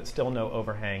breast, but still no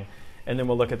overhang. And then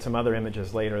we'll look at some other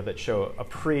images later that show a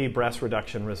pre-breast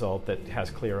reduction result that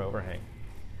has clear overhang.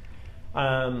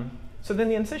 So then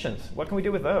the incisions, what can we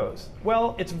do with those?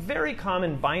 Well, it's very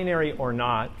common, binary or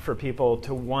not, for people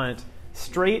to want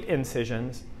straight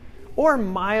incisions or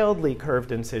mildly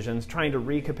curved incisions, trying to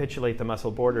recapitulate the muscle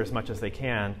border as much as they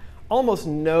can. Almost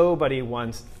nobody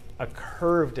wants a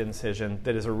curved incision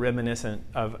that is reminiscent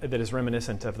of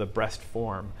the breast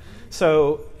form.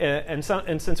 So, and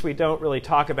since we don't really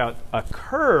talk about a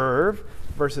curve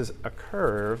versus a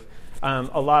curve,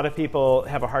 a lot of people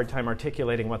have a hard time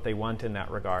articulating what they want in that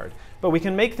regard. But we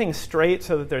can make things straight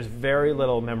so that there's very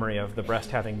little memory of the breast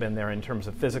having been there in terms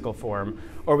of physical form,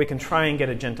 or we can try and get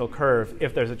a gentle curve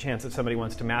if there's a chance that somebody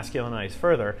wants to masculinize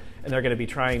further, and they're going to be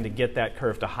trying to get that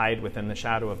curve to hide within the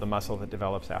shadow of the muscle that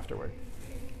develops afterward.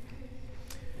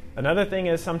 Another thing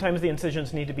is sometimes the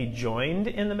incisions need to be joined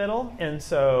in the middle, and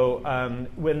so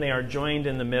when they are joined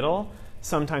in the middle,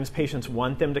 sometimes patients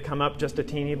want them to come up just a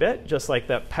teeny bit, just like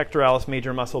that pectoralis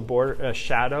major muscle border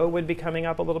shadow would be coming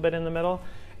up a little bit in the middle.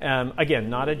 Again,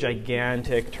 not a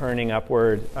gigantic turning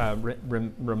upward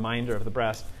reminder of the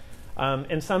breast.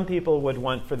 And some people would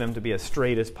want for them to be as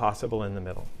straight as possible in the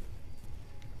middle.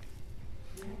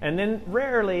 And then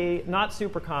rarely, not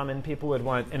super common, people would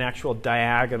want an actual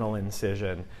diagonal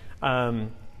incision.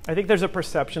 I think there's a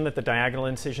perception that the diagonal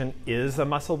incision is a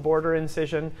muscle border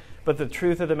incision, but the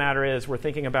truth of the matter is we're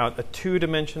thinking about a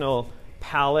two-dimensional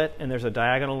palette, and there's a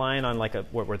diagonal line on like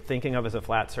what we're thinking of as a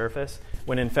flat surface,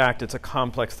 when in fact it's a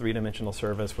complex three-dimensional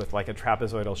surface with like a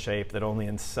trapezoidal shape that only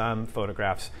in some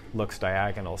photographs looks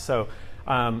diagonal. So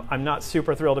I'm not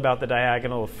super thrilled about the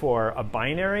diagonal for a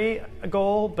binary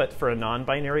goal, but for a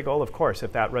non-binary goal, of course,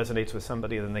 if that resonates with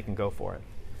somebody, then they can go for it.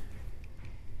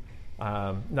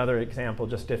 Another example,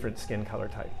 just different skin color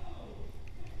type.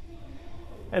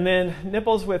 And then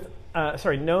nipples with,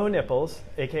 no nipples,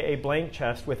 aka blank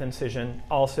chest with incision.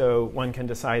 Also, one can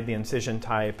decide the incision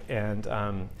type.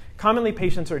 And commonly,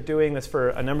 patients are doing this for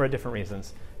a number of different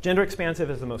reasons. Gender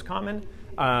expansive is the most common.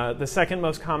 The second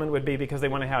most common would be because they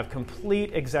want to have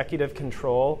complete executive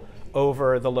control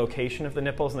over the location of the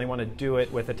nipples, and they want to do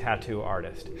it with a tattoo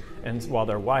artist. And while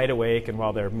they're wide awake and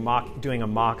while they're doing a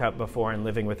mock-up before and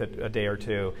living with it a day or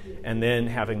two, and then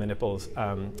having the nipples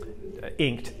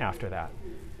inked after that.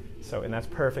 So, and that's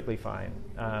perfectly fine.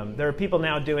 There are people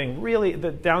now doing really,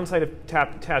 the downside of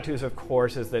tattoos, of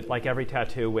course, is that like every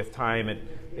tattoo, with time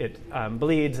it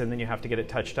bleeds and then you have to get it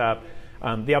touched up.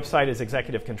 The upside is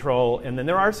executive control. And then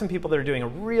there are some people that are doing a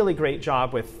really great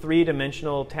job with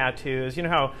three-dimensional tattoos. You know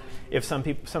how if some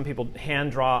people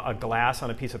hand draw a glass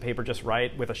on a piece of paper just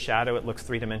right with a shadow, it looks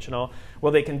three-dimensional?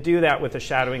 Well, they can do that with the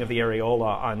shadowing of the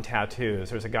areola on tattoos.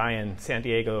 There's a guy in San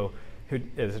Diego who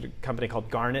is a company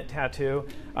called Garnet Tattoo,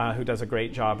 who does a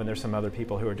great job, and there's some other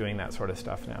people who are doing that sort of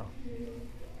stuff now.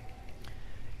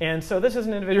 And so this is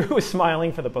an individual who is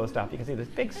smiling for the post-op. You can see this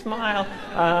big smile,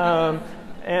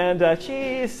 and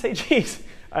cheese, say cheese.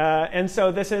 And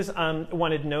so this is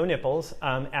wanted no nipples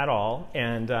at all,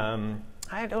 and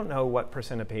I don't know what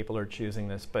percent of people are choosing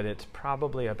this, but it's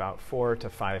probably about 4 to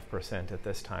 5% at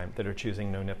this time that are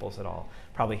choosing no nipples at all.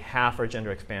 Probably half are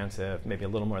gender expansive, maybe a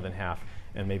little more than half,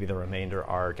 and maybe the remainder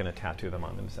are going to tattoo them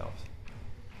on themselves.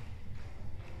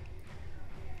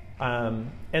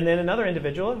 And then another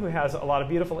individual who has a lot of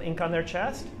beautiful ink on their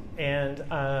chest and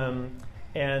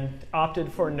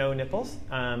opted for no nipples,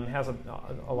 has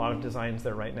a lot of designs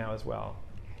there right now as well.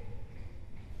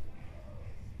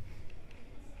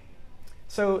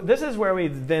 So this is where we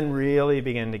then really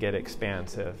begin to get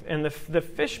expansive. And the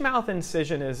fish mouth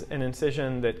incision is an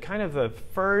incision that kind of the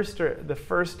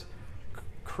first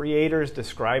creators,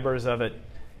 describers of it,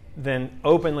 then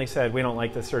openly said, we don't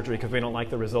like this surgery because we don't like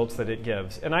the results that it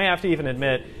gives. And I have to even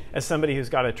admit, as somebody who's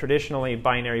got a traditionally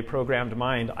binary programmed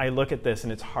mind, I look at this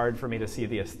and it's hard for me to see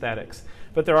the aesthetics.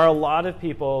 But there are a lot of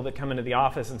people that come into the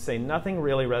office and say, nothing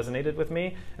really resonated with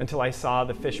me until I saw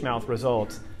the fish mouth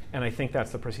results. And I think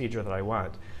that's the procedure that I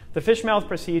want. The fish mouth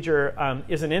procedure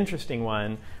is an interesting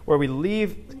one where we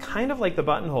leave, kind of like the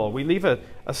buttonhole, we leave a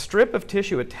strip of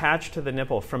tissue attached to the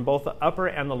nipple from both the upper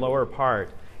and the lower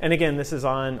part. And again, this is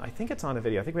on, I think it's on a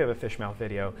video. I think we have a fish mouth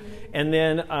video. And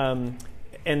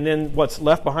then what's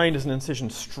left behind is an incision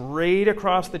straight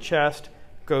across the chest,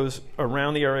 goes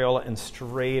around the areola and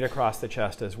straight across the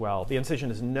chest as well. The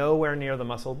incision is nowhere near the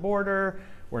muscle border.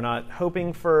 We're not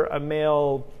hoping for a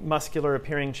male muscular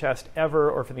appearing chest ever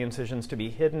or for the incisions to be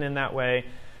hidden in that way.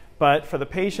 But for the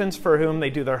patients for whom they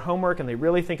do their homework and they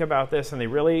really think about this and they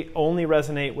really only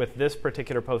resonate with this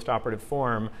particular postoperative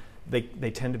form, they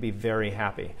tend to be very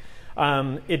happy.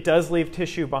 It does leave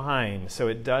tissue behind, so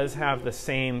it does have the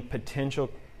same potential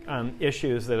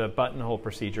issues that a buttonhole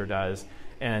procedure does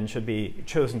and should be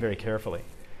chosen very carefully.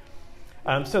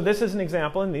 So this is an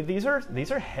example, and these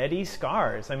are heady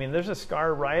scars. I mean, there's a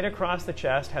scar right across the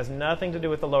chest, has nothing to do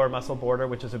with the lower muscle border,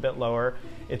 which is a bit lower.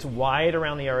 It's wide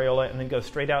around the areola and then goes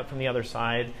straight out from the other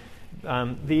side.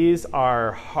 These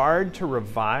are hard to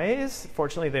revise.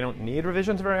 Fortunately, they don't need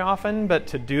revisions very often, but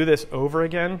to do this over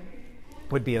again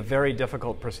would be a very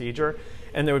difficult procedure,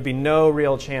 and there would be no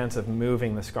real chance of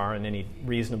moving the scar in any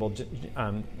reasonable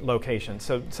location.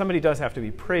 So somebody does have to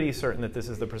be pretty certain that this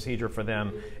is the procedure for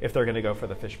them if they're going to go for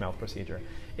the fish mouth procedure.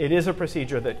 It is a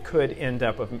procedure that could end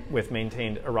up with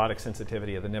maintained erotic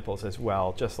sensitivity of the nipples as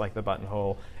well, just like the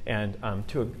buttonhole, and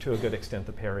to a good extent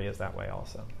the peri is that way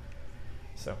also.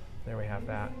 So there we have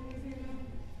that.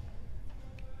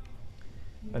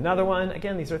 Another one,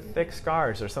 again, these are thick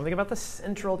scars. There's something about the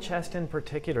central chest in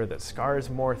particular that scars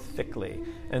more thickly.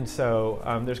 And so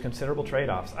there's considerable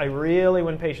trade-offs. I really,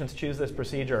 when patients choose this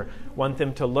procedure, want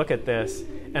them to look at this,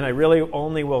 and I really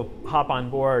only will hop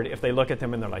on board if they look at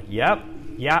them and they're like, yep,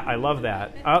 yeah, I love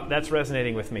that. Oh, that's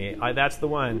resonating with me. That's the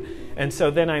one. And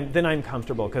so then I'm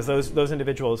comfortable because those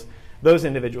individuals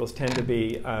tend to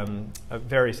be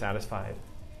very satisfied.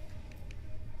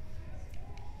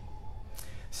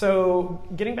 So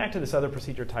getting back to this other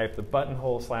procedure type, the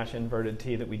buttonhole/inverted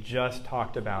T that we just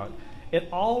talked about, it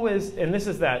always, and this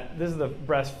is the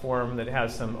breast form that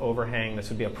has some overhang. This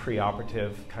would be a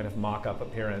preoperative kind of mock-up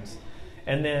appearance.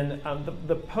 And then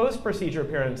the post-procedure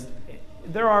appearance,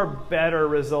 there are better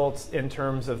results in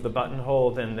terms of the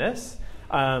buttonhole than this.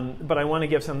 But I want to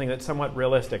give something that's somewhat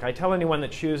realistic. I tell anyone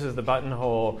that chooses the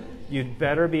buttonhole, you'd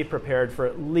better be prepared for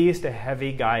at least a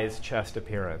heavy guy's chest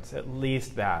appearance, at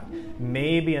least that.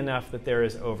 Maybe enough that there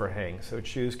is overhang, so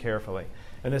choose carefully.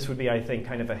 And this would be, I think,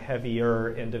 kind of a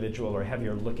heavier individual or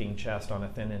heavier looking chest on a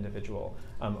thin individual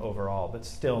overall, but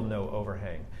still no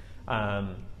overhang.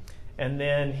 And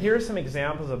then here's some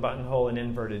examples of buttonhole and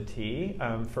inverted T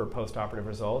for postoperative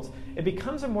results. It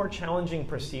becomes a more challenging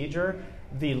procedure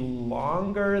the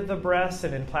longer the breast,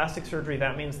 and in plastic surgery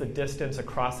that means the distance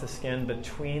across the skin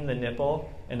between the nipple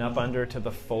and up under to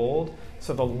the fold.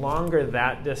 So the longer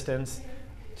that distance,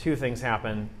 two things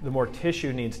happen. The more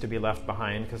tissue needs to be left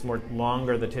behind because the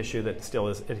longer the tissue that still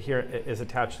is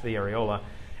attached to the areola.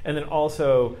 And then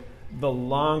also the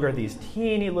longer these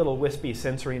teeny little wispy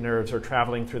sensory nerves are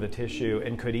traveling through the tissue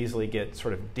and could easily get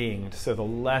sort of dinged, so the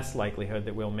less likelihood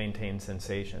that we'll maintain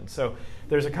sensation. So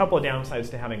there's a couple of downsides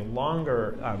to having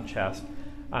longer chest,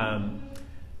 but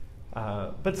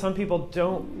some people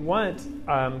don't want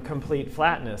complete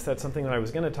flatness. That's something that I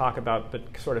was going to talk about but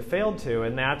sort of failed to,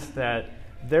 and that's that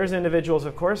There's individuals,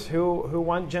 of course, who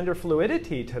want gender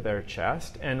fluidity to their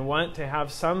chest and want to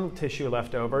have some tissue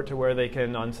left over to where they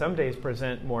can on some days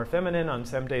present more feminine, on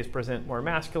some days present more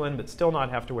masculine, but still not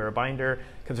have to wear a binder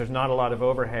because there's not a lot of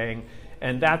overhang.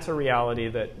 And that's a reality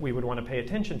that we would want to pay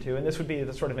attention to. And this would be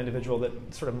the sort of individual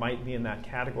that sort of might be in that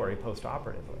category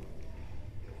post-operatively.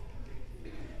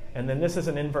 And then this is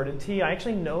an inverted T. I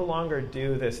actually no longer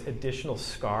do this additional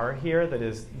scar here that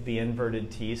is the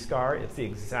inverted T scar. It's the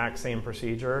exact same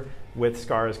procedure. With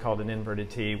scar is called an inverted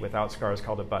T. Without scar is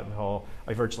called a buttonhole.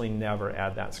 I virtually never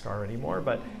add that scar anymore,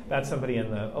 but that's somebody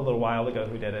a little while ago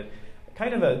who did it.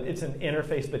 It's an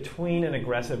interface between an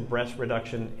aggressive breast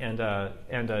reduction and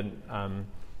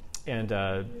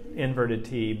inverted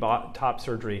T top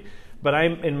surgery. But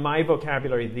in my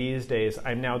vocabulary these days,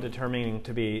 I'm now determining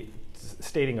to be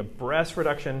stating a breast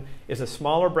reduction is a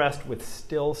smaller breast with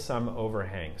still some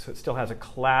overhang. So it still has a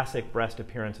classic breast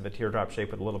appearance of a teardrop shape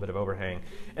with a little bit of overhang.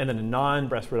 And then a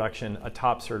non-breast reduction, a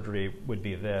top surgery, would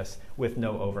be this with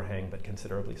no overhang but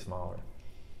considerably smaller.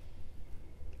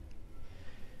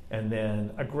 And then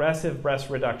aggressive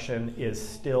breast reduction is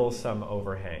still some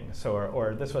overhang. So,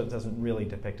 or this one doesn't really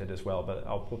depict it as well, but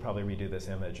we'll probably redo this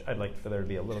image. I'd like for there to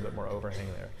be a little bit more overhang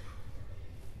there.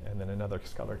 And then another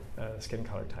skin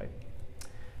color type.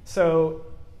 So,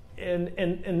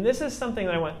 and this is something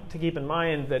that I want to keep in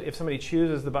mind, that if somebody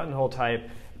chooses the buttonhole type,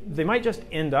 they might just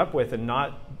end up with and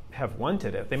not have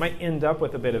wanted it. They might end up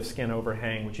with a bit of skin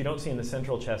overhang, which you don't see in the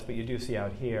central chest, but you do see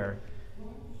out here.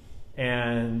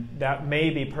 And that may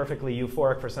be perfectly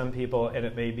euphoric for some people, and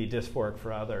it may be dysphoric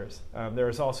for others. There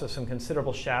is also some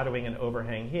considerable shadowing and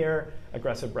overhang here,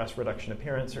 aggressive breast reduction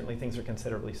appearance. Certainly things are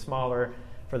considerably smaller.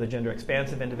 For the gender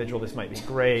expansive individual, this might be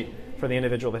great. For the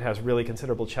individual that has really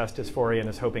considerable chest dysphoria and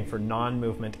is hoping for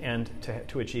non-movement and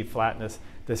to achieve flatness,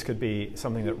 this could be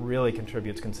something that really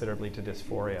contributes considerably to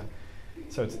dysphoria.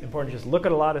 So it's important to just look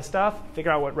at a lot of stuff, figure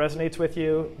out what resonates with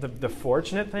you. The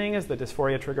fortunate thing is the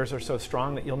dysphoria triggers are so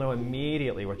strong that you'll know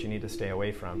immediately what you need to stay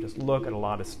away from. Just look at a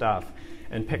lot of stuff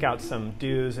and pick out some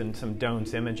do's and some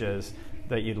don'ts images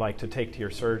that you'd like to take to your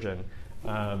surgeon,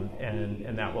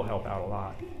 and that will help out a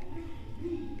lot.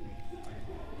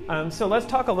 So let's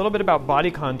talk a little bit about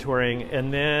body contouring,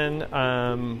 and then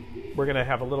we're going to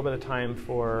have a little bit of time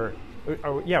for,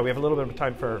 we have a little bit of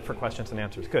time for questions and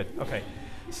answers. Good, okay.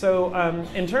 So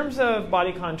in terms of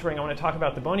body contouring, I want to talk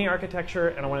about the bony architecture,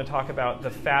 and I want to talk about the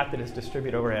fat that is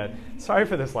distributed overhead. Sorry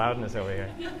for this loudness over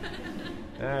here.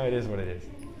 It is what it is.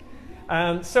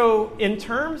 So in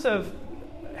terms of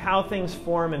how things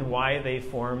form and why they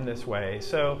form this way,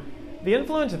 so the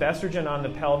influence of estrogen on the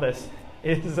pelvis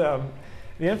is, I'm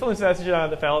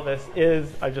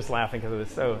just laughing because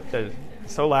it's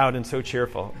so loud and so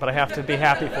cheerful, but I have to be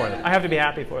happy for them. I have to be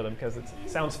happy for them because it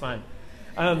sounds fun.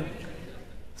 What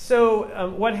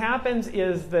happens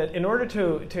is that in order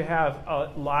to have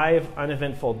a live,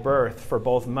 uneventful birth for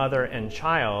both mother and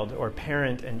child, or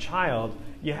parent and child,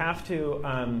 you have to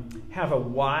have a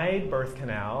wide birth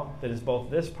canal that is both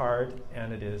this part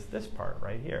and it is this part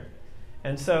right here.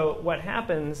 And so what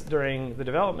happens during the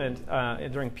development,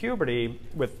 during puberty,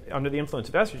 under the influence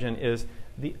of estrogen, is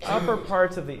the upper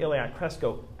parts of the iliac crest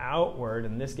go outward,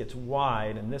 and this gets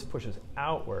wide, and this pushes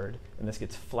outward, and this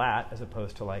gets flat as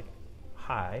opposed to like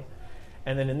high.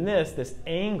 And then in this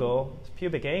angle, this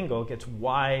pubic angle, gets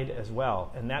wide as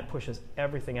well, and that pushes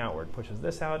everything outward, pushes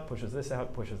this out, pushes this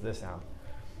out, pushes this out.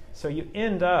 So you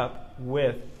end up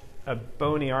with a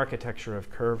bony architecture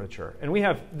of curvature. And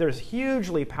there's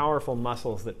hugely powerful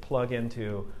muscles that plug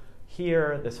into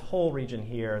here, this whole region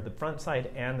here, the front side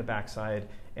and the back side,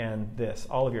 and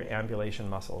all of your ambulation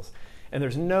muscles. And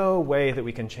there's no way that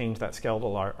we can change that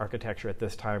skeletal architecture at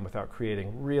this time without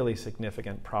creating really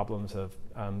significant problems of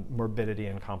morbidity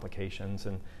and complications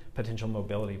and potential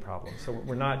mobility problems. So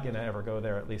we're not going to ever go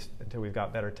there, at least until we've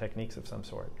got better techniques of some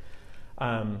sort.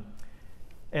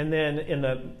 And then in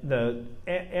the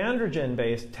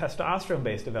androgen-based,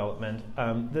 testosterone-based development,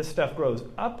 this stuff grows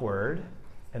upward,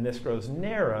 and this grows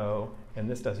narrow, and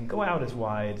this doesn't go out as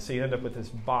wide, so you end up with this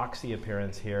boxy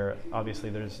appearance here. Obviously,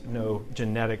 there's no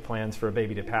genetic plans for a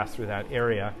baby to pass through that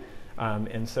area,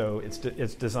 and so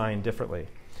it's designed differently.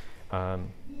 I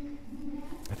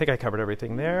think I covered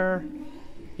everything there.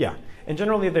 Yeah, and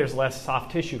generally there's less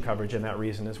soft tissue coverage in that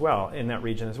region as well.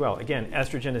 Again,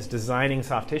 estrogen is designing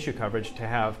soft tissue coverage to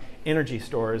have energy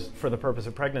stores for the purpose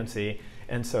of pregnancy,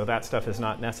 and so that stuff is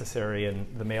not necessary in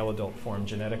the male adult form,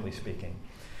 genetically speaking.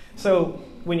 So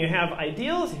when you have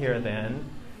ideals here, then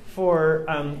for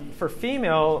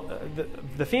female,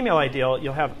 the female ideal,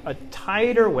 you'll have a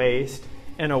tighter waist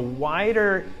and a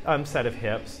wider set of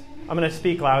hips. I'm going to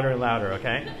speak louder and louder,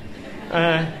 okay?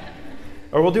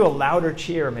 Or we'll do a louder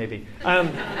cheer, maybe.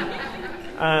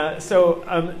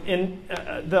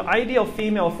 The ideal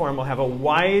female form will have a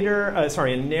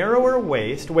narrower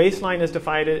waist. Waistline is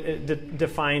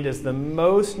defined as the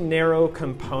most narrow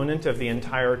component of the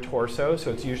entire torso,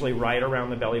 so it's usually right around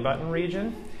the belly button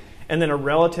region. And then a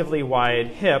relatively wide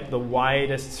hip, the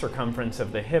widest circumference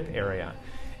of the hip area.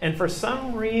 And for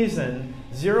some reason,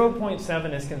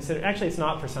 0.7 is considered, actually it's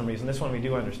not for some reason, this one we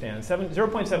do understand.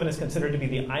 0.7 is considered to be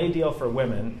the ideal for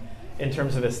women in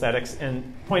terms of aesthetics,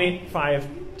 and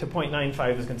 0.85 to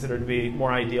 0.95 is considered to be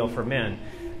more ideal for men.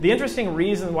 The interesting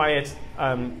reason why it's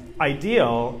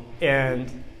ideal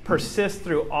and persists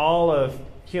through all of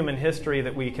human history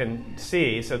that we can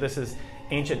see, so this is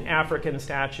ancient African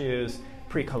statues,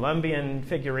 pre-Columbian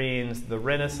figurines, the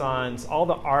Renaissance, all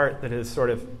the art that has sort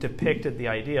of depicted the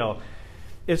ideal,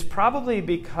 is probably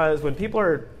because when people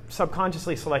are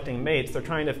subconsciously selecting mates, they're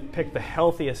trying to pick the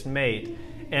healthiest mate,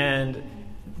 and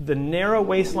the narrow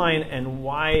waistline and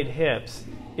wide hips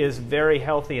is very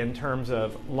healthy in terms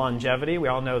of longevity. We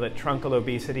all know that truncal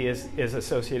obesity is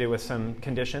associated with some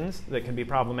conditions that can be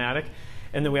problematic.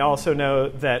 And then we also know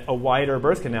that a wider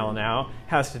birth canal now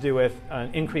has to do with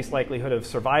an increased likelihood of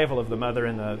survival of the mother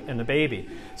and the baby.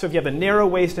 So if you have a narrow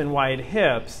waist and wide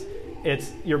hips,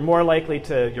 your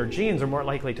genes are more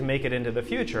likely to make it into the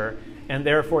future, and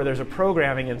therefore there's a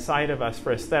programming inside of us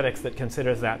for aesthetics that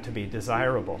considers that to be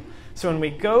desirable. So when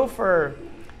we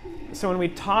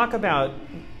talk about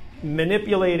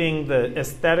manipulating the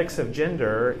aesthetics of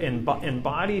gender in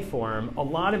body form, a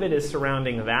lot of it is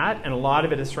surrounding that, and a lot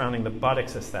of it is surrounding the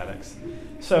buttocks aesthetics.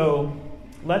 So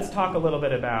let's talk a little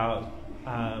bit about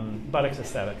buttocks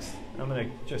aesthetics. I'm going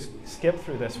to just skip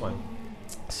through this one.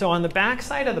 So on the back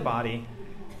side of the body,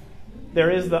 there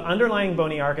is the underlying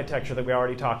bony architecture that we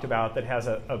already talked about that has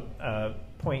a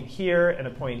point here and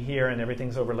a point here, and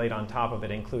everything's overlaid on top of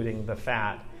it, including the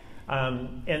fat.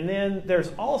 And then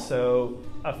there's also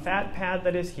a fat pad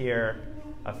that is here,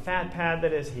 a fat pad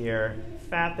that is here,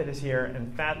 fat that is here,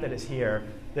 and fat that is here,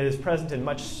 that is present in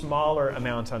much smaller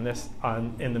amounts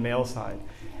in the male side.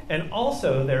 And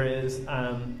also there is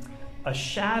a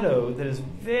shadow that is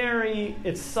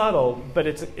it's subtle, but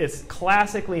it's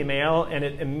classically male, and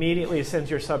it immediately sends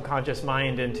your subconscious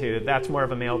mind into that's more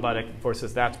of a male buttock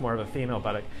versus that's more of a female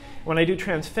buttock. When I do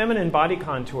transfeminine body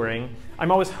contouring,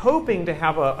 I'm always hoping to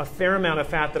have a fair amount of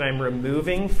fat that I'm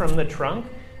removing from the trunk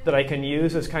that I can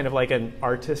use as kind of like an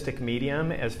artistic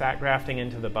medium as fat grafting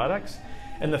into the buttocks.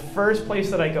 And the first place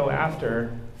that I go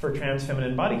after for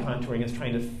transfeminine body contouring is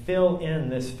trying to fill in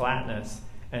this flatness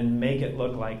and make it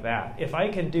look like that. If I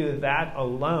can do that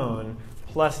alone,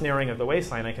 plus narrowing of the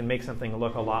waistline, I can make something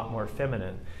look a lot more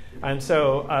feminine. And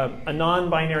so a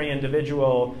non-binary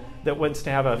individual that wants to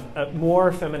have a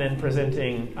more feminine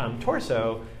presenting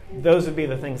torso, those would be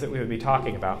the things that we would be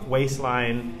talking about,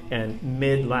 waistline and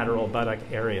mid-lateral buttock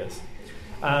areas.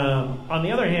 On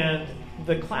the other hand,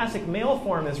 the classic male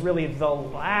form is really the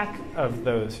lack of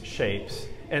those shapes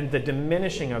and the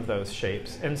diminishing of those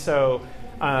shapes. And so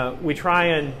we try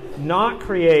and not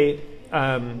create,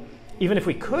 even if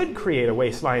we could create a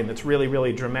waistline that's really,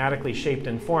 really dramatically shaped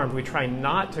and formed, we try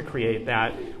not to create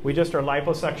that. We just are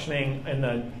liposuctioning in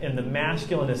the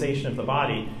masculinization of the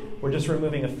body. We're just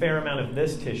removing a fair amount of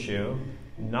this tissue,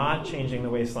 not changing the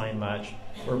waistline much.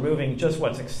 We're removing just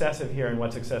what's excessive here and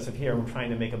what's excessive here, and we're trying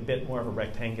to make a bit more of a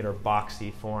rectangular,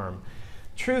 boxy form.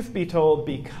 Truth be told,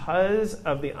 because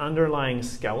of the underlying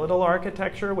skeletal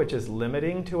architecture, which is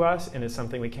limiting to us and is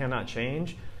something we cannot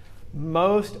change,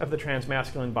 most of the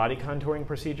transmasculine body contouring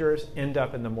procedures end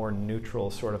up in the more neutral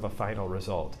sort of a final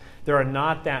result. There are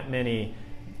not that many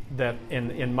that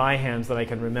in my hands that I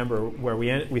can remember where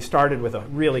we started with a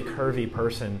really curvy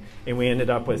person and we ended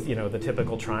up with the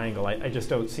typical triangle. I just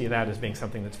don't see that as being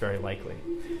something that's very likely.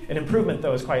 An improvement,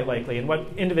 though, is quite likely. And what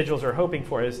individuals are hoping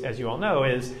for, is, as you all know,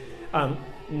 is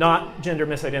not gender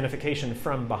misidentification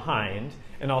from behind,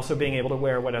 and also being able to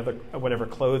wear whatever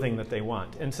clothing that they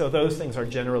want. And so those things are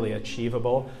generally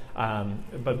achievable.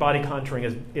 But body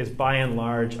contouring is by and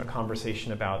large a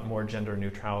conversation about more gender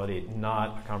neutrality,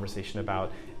 not a conversation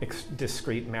about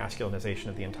discrete masculinization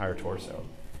of the entire torso.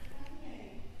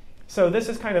 So this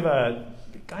is kind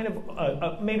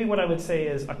of maybe what I would say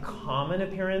is a common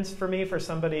appearance for me for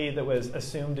somebody that was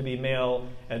assumed to be male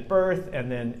at birth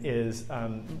and then is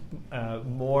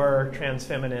more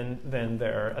transfeminine than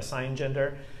their assigned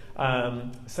gender.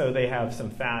 So they have some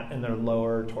fat in their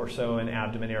lower torso and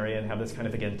abdomen area and have this kind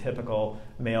of, again, typical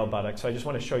male buttock. So I just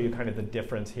want to show you kind of the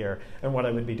difference here. And what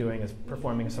I would be doing is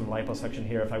performing some liposuction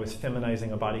here if I was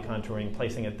feminizing a body contouring,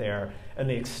 placing it there. And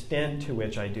the extent to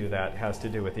which I do that has to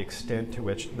do with the extent to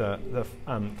which the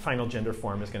final gender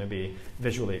form is going to be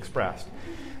visually expressed.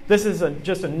 This is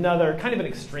just another kind of an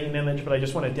extreme image, but I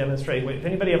just want to demonstrate. If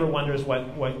anybody ever wonders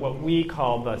what we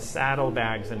call the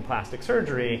saddlebags in plastic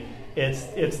surgery, it's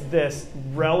this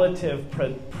relative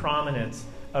prominence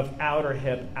of outer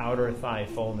hip, outer thigh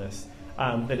fullness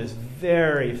that is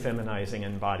very feminizing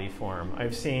in body form.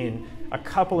 I've seen a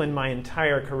couple in my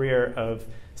entire career of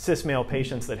cis male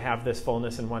patients that have this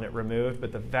fullness and want it removed,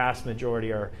 but the vast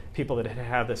majority are people that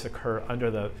have this occur under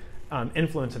the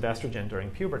influence of estrogen during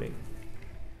puberty.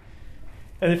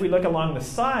 And if we look along the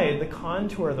side, the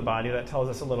contour of the body, that tells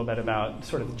us a little bit about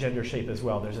sort of the gender shape as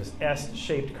well. There's this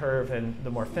S-shaped curve in the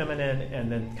more feminine,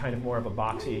 and then kind of more of a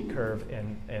boxy curve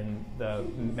in the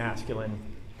masculine.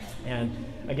 And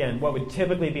again, what would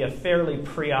typically be a fairly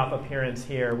pre-op appearance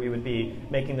here, we would be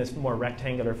making this more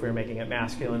rectangular if we were making it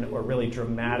masculine, or really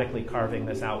dramatically carving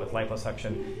this out with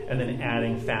liposuction, and then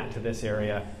adding fat to this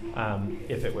area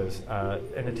if it was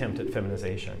an attempt at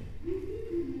feminization.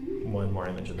 One more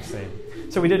image of the same.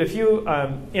 So we did a few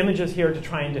images here to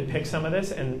try and depict some of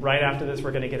this, and right after this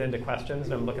we're going to get into questions,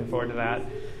 and I'm looking forward to that.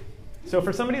 So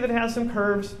for somebody that has some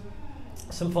curves,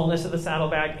 some fullness of the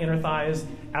saddlebag, inner thighs,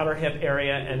 outer hip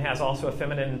area, and has also a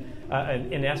feminine,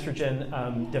 an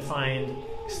estrogen defined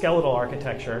skeletal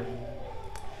architecture,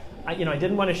 I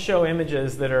didn't want to show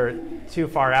images that are too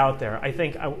far out there. I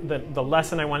think the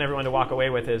lesson I want everyone to walk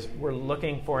away with is we're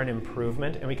looking for an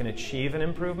improvement, and we can achieve an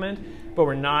improvement, but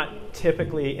we're not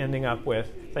typically ending up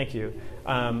with, thank you,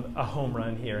 a home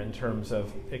run here in terms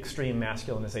of extreme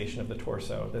masculinization of the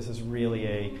torso. This is really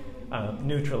a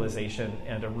neutralization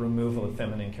and a removal of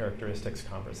feminine characteristics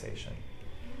conversation.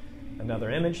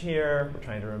 Another image here, we're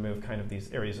trying to remove kind of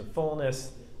these areas of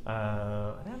fullness.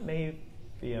 That may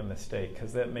be a mistake,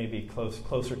 because that may be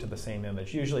closer to the same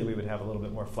image. Usually we would have a little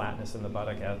bit more flatness in the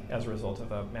buttock as a result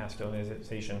of a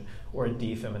masculinization or a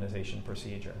defeminization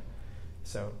procedure.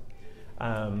 So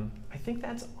I think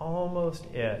that's almost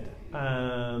it.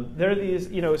 There are these,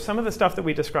 some of the stuff that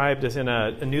we described is in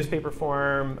a newspaper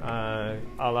form, a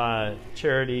la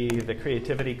Charity, the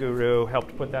creativity guru,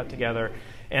 helped put that together.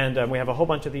 And we have a whole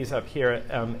bunch of these up here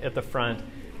at the front.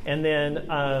 And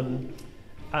then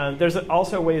there's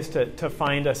also ways to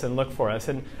find us and look for us.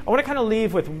 And I want to kind of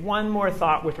leave with one more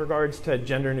thought with regards to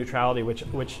gender neutrality,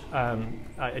 which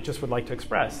I just would like to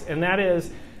express. And that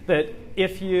is that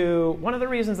one of the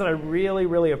reasons that I really,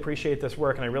 really appreciate this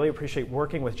work, and I really appreciate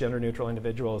working with gender neutral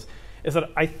individuals, is that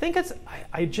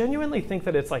I genuinely think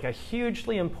that it's like a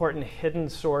hugely important hidden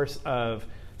source of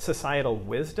societal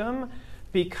wisdom,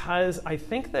 because I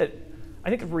think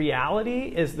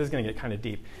reality is, this is going to get kind of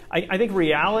deep. I think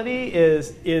reality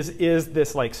is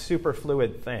this like super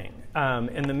fluid thing.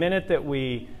 And the minute that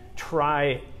we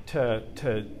try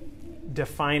to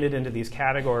define it into these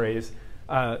categories,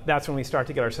 that's when we start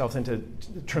to get ourselves into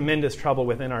tremendous trouble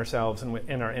within ourselves and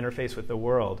in our interface with the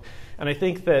world. And I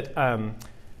think that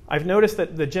I've noticed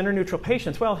that the gender neutral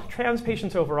patients, well, trans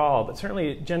patients overall, but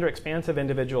certainly gender expansive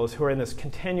individuals who are in this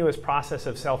continuous process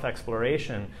of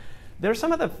self-exploration, they're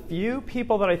some of the few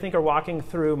people that I think are walking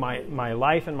through my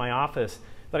life and my office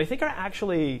that I think are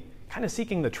actually kind of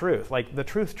seeking the truth, like the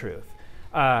truth.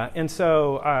 And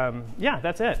so, yeah,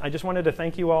 that's it. I just wanted to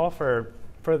thank you all for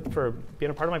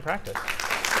being a part of my practice.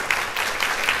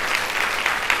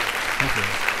 Thank you.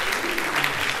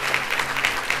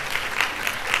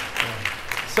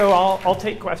 So I'll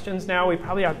take questions now. We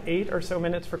probably have 8 or so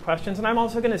minutes for questions, and I'm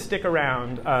also going to stick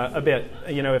around a bit.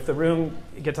 If the room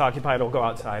gets occupied, we'll go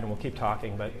outside and we'll keep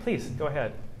talking. But please, go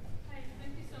ahead. Hi,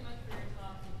 thank you so much for your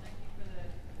talk, and thank you for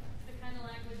the kind of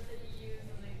language that you use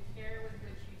and the care with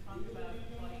which you talk about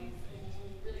bodies.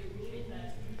 I really appreciate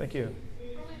that. Thank you.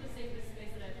 Probably the safest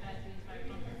space that I've had the entire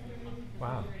conference.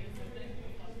 Wow. Great, so thank you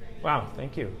for fostering it. Wow,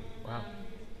 thank you. Wow.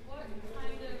 What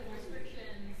kind of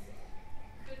restrictions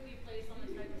could we place on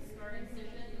the type of scar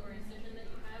incision or incision that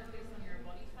you have based on your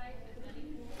body type, if any?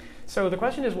 So the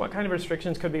question is, what kind of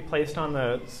restrictions could be placed on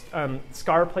the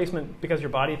scar placement because of your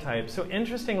body type? So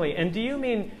interestingly, and do you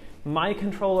mean my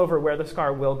control over where the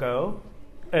scar will go?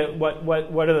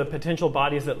 What are the potential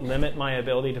bodies that limit my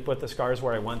ability to put the scars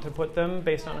where I want to put them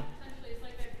based on it? Essentially, it's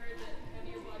like I've heard that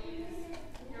heavier bodies,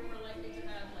 you're more likely to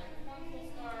have like one full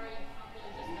scar, you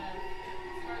can't really just have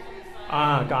scars on the side.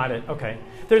 Ah, got it. Okay.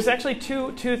 There's actually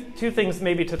two things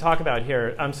maybe to talk about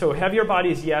here. So heavier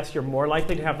bodies, yes, you're more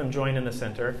likely to have them join in the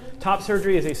center. Top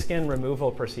surgery is a skin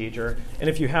removal procedure. And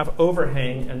if you have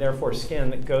overhang and therefore skin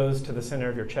that goes to the center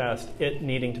of your chest, it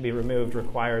needing to be removed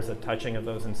requires a touching of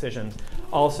those incisions.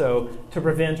 Also, to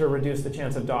prevent or reduce the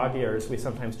chance of dog ears, we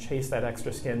sometimes chase that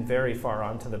extra skin very far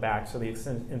onto the back so the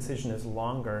incision is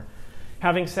longer.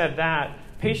 Having said that,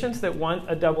 patients that want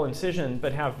a double incision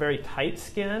but have very tight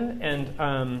skin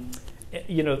and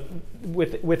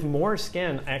with more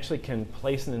skin, I actually can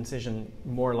place an incision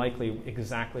more likely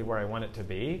exactly where I want it to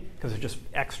be because it's just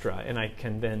extra, and I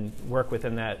can then work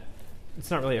within that. It's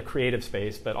not really a creative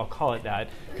space, but I'll call it that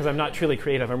because I'm not truly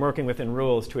creative. I'm working within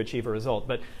rules to achieve a result.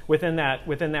 But within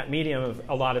that medium of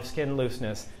a lot of skin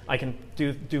looseness, I can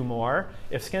do more.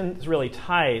 If skin is really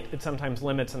tight, it sometimes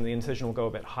limits and the incision will go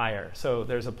a bit higher. So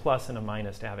there's a plus and a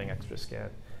minus to having extra skin.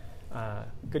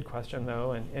 Good question,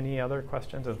 though. And any other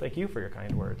questions? And thank you for your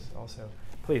kind words also.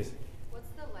 Please. What's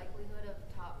the likelihood of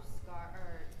top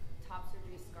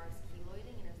surgery scars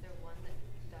keloiding, and is there one that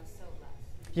does so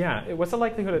less? Yeah, what's the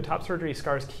likelihood of top surgery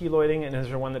scars keloiding, and is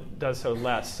there one that does so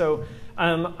less? So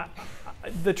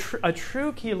a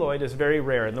true keloid is very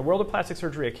rare. In the world of plastic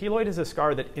surgery, a keloid is a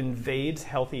scar that invades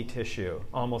healthy tissue,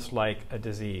 almost like a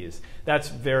disease. That's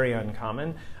very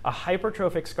uncommon. A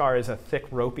hypertrophic scar is a thick,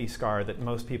 ropey scar that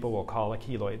most people will call a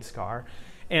keloid scar.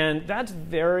 And that's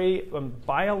very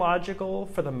biological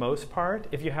for the most part.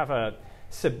 If you have a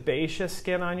sebaceous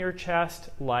skin on your chest,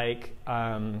 like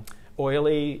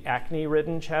oily,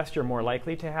 acne-ridden chest, you're more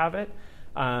likely to have it.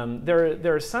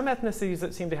 There are some ethnicities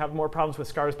that seem to have more problems with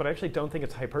scars, but I actually don't think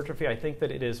it's hypertrophy. I think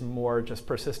that it is more just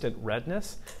persistent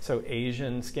redness. So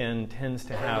Asian skin tends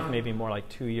to have maybe more like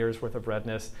 2 years worth of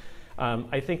redness.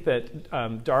 I think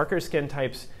that darker skin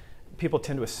types people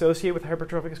tend to associate with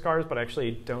hypertrophic scars, but I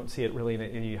actually don't see it really in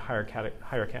any higher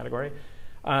category.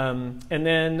 And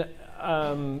then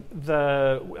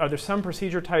are there some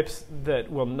procedure types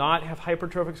that will not have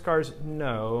hypertrophic scars?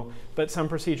 No, but some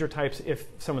procedure types, if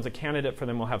someone's a candidate for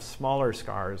them, will have smaller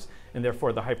scars, and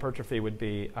therefore the hypertrophy would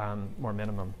be more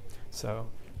minimum. So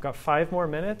we've got 5 more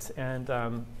minutes, and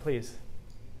please.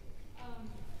 I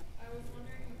was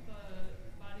wondering if the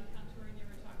body contouring you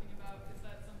were talking about, is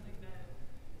that something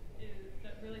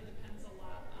that really depends a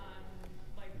lot on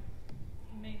like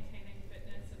maintaining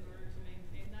fitness in order to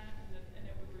maintain that, and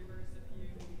it would reverse if you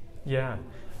Yeah.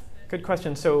 Good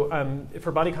question. So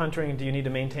for body contouring, do you need to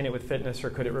maintain it with fitness or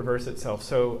could it reverse itself?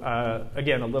 So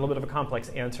again, a little bit of a complex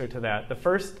answer to that. The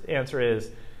first answer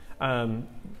is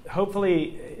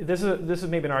hopefully, this is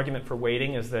maybe an argument for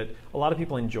waiting, is that a lot of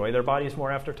people enjoy their bodies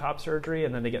more after top surgery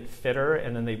and then they get fitter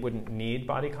and then they wouldn't need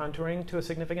body contouring to a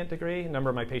significant degree. A number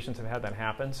of my patients have had that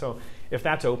happen. So if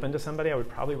that's open to somebody, I would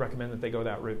probably recommend that they go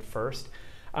that route first.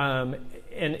 And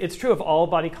it's true of all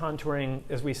body contouring,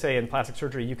 as we say in plastic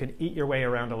surgery, you can eat your way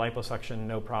around a liposuction,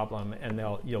 no problem, and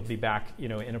you'll be back,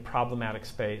 in a problematic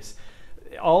space.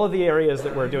 All of the areas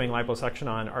that we're doing liposuction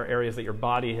on are areas that your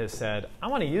body has said, I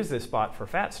want to use this spot for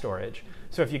fat storage.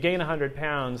 So if you gain 100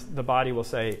 pounds, the body will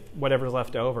say, whatever's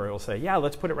left over, it will say, yeah,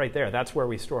 let's put it right there. That's where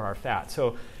we store our fat.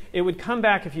 So it would come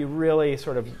back if you really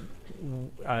sort of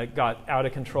got out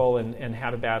of control and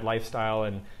had a bad lifestyle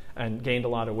and gained a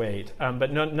lot of weight.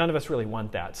 But none of us really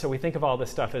want that. So we think of all this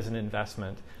stuff as an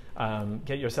investment.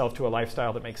 Get yourself to a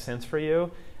lifestyle that makes sense for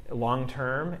you long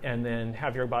term, and then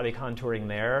have your body contouring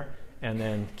there, and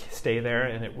then stay there,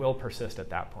 and it will persist at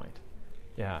that point.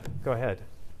 Yeah, go ahead. If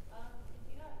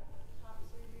you got top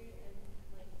surgery and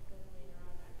then later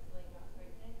on actually got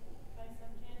pregnant by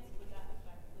some chance, would that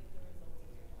affect the results of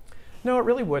your top? No, it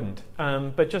really wouldn't.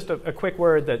 But just a quick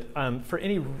word that for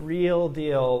any real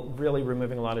deal, really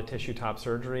removing a lot of tissue top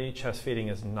surgery, chest feeding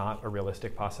is not a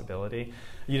realistic possibility.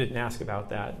 You didn't ask about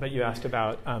that, but you asked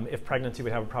about if pregnancy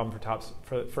would have a problem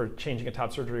for changing a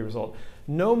top surgery result.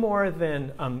 No more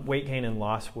than weight gain and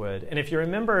loss would. And if you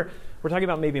remember, we're talking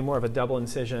about maybe more of a double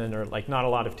incision or like not a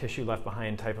lot of tissue left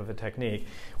behind type of a technique.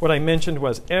 What I mentioned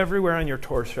was everywhere on your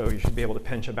torso you should be able to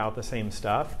pinch about the same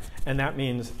stuff. And that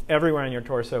means everywhere on your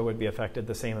torso would be affected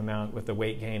the same amount with the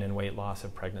weight gain and weight loss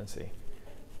of pregnancy.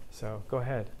 So go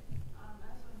ahead.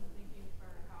 That's what I'm thinking for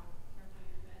how careful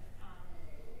you've been.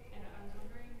 And I was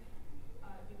wondering,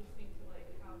 if you could speak to like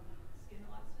how skin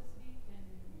elasticity can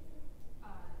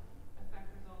affect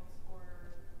results or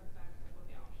affect like, what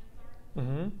the options are.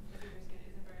 Mm-hmm. If your skin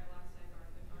isn't very elastic or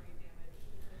if it's already damaged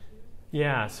tissue.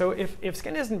 Yeah, so if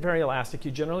skin isn't very elastic,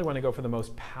 you generally want to go for the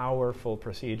most powerful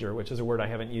procedure, which is a word I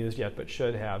haven't used yet but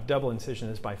should have. Double incision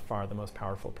is by far the most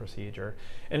powerful procedure.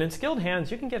 And in skilled hands,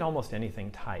 you can get almost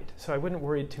anything tight. So I wouldn't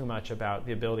worry too much about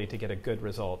the ability to get a good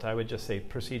result. I would just say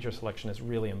procedure selection is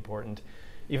really important.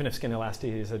 Even if skin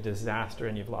elasticity is a disaster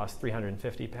and you've lost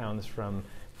 350 pounds from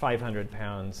 500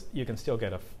 pounds, you can still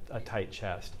get a tight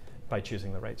chest by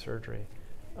choosing the right surgery.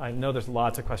 I know there's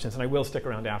lots of questions, and I will stick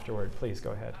around afterward. Please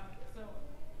go ahead. So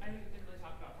I didn't really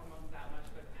talk about hormones that much,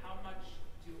 but how much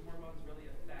do hormones really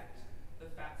affect the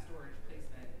fat storage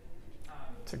placement?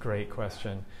 It's a great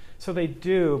question. So they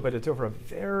do, but it's over a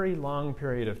very long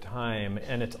period of time,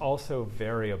 and it's also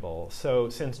variable. So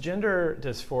since gender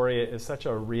dysphoria is such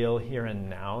a real here and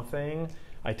now thing,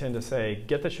 I tend to say,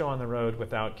 get the show on the road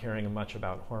without caring much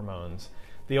about hormones.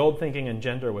 The old thinking in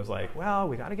gender was like, well,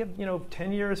 we got to give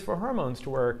 10 years for hormones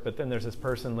to work, but then there's this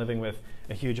person living with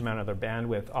a huge amount of their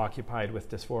bandwidth occupied with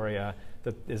dysphoria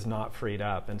that is not freed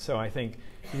up. And so I think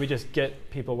we just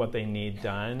get people what they need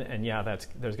done, and yeah, there's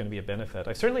going to be a benefit.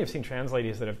 I certainly have seen trans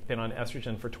ladies that have been on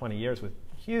estrogen for 20 years with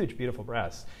huge, beautiful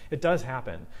breasts. It does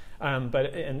happen. And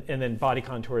then body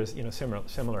contours,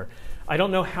 similar. I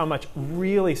don't know how much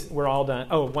really, we're all done.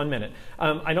 Oh, 1 minute.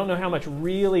 I don't know how much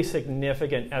really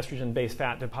significant estrogen-based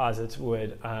fat deposits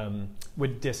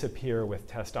would disappear with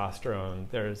testosterone.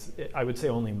 I would say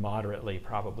only moderately,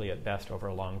 probably at best over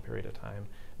a long period of time.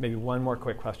 Maybe one more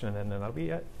quick question, and then that'll be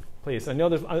it. Please. I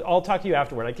know I'll talk to you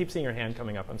afterward. I keep seeing your hand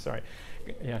coming up. I'm sorry.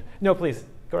 Yeah. No, please.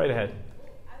 Go right ahead. I was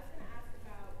going to ask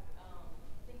about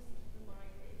things to keep in mind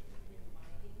if you've been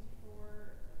binding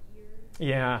for years.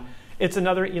 Yeah. It's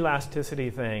another elasticity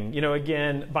thing.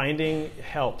 Again, binding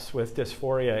helps with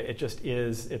dysphoria. It just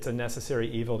is. It's a necessary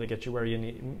evil to get you where you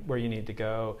need to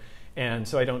go. And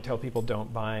so I don't tell people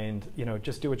don't bind.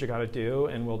 Just do what you got to do,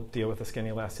 and we'll deal with the skin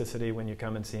elasticity when you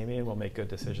come and see me, and we'll make good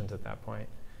decisions at that point.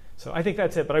 So I think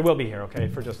that's it. But I will be here, okay,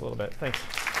 for just a little bit. Thanks.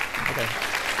 Okay.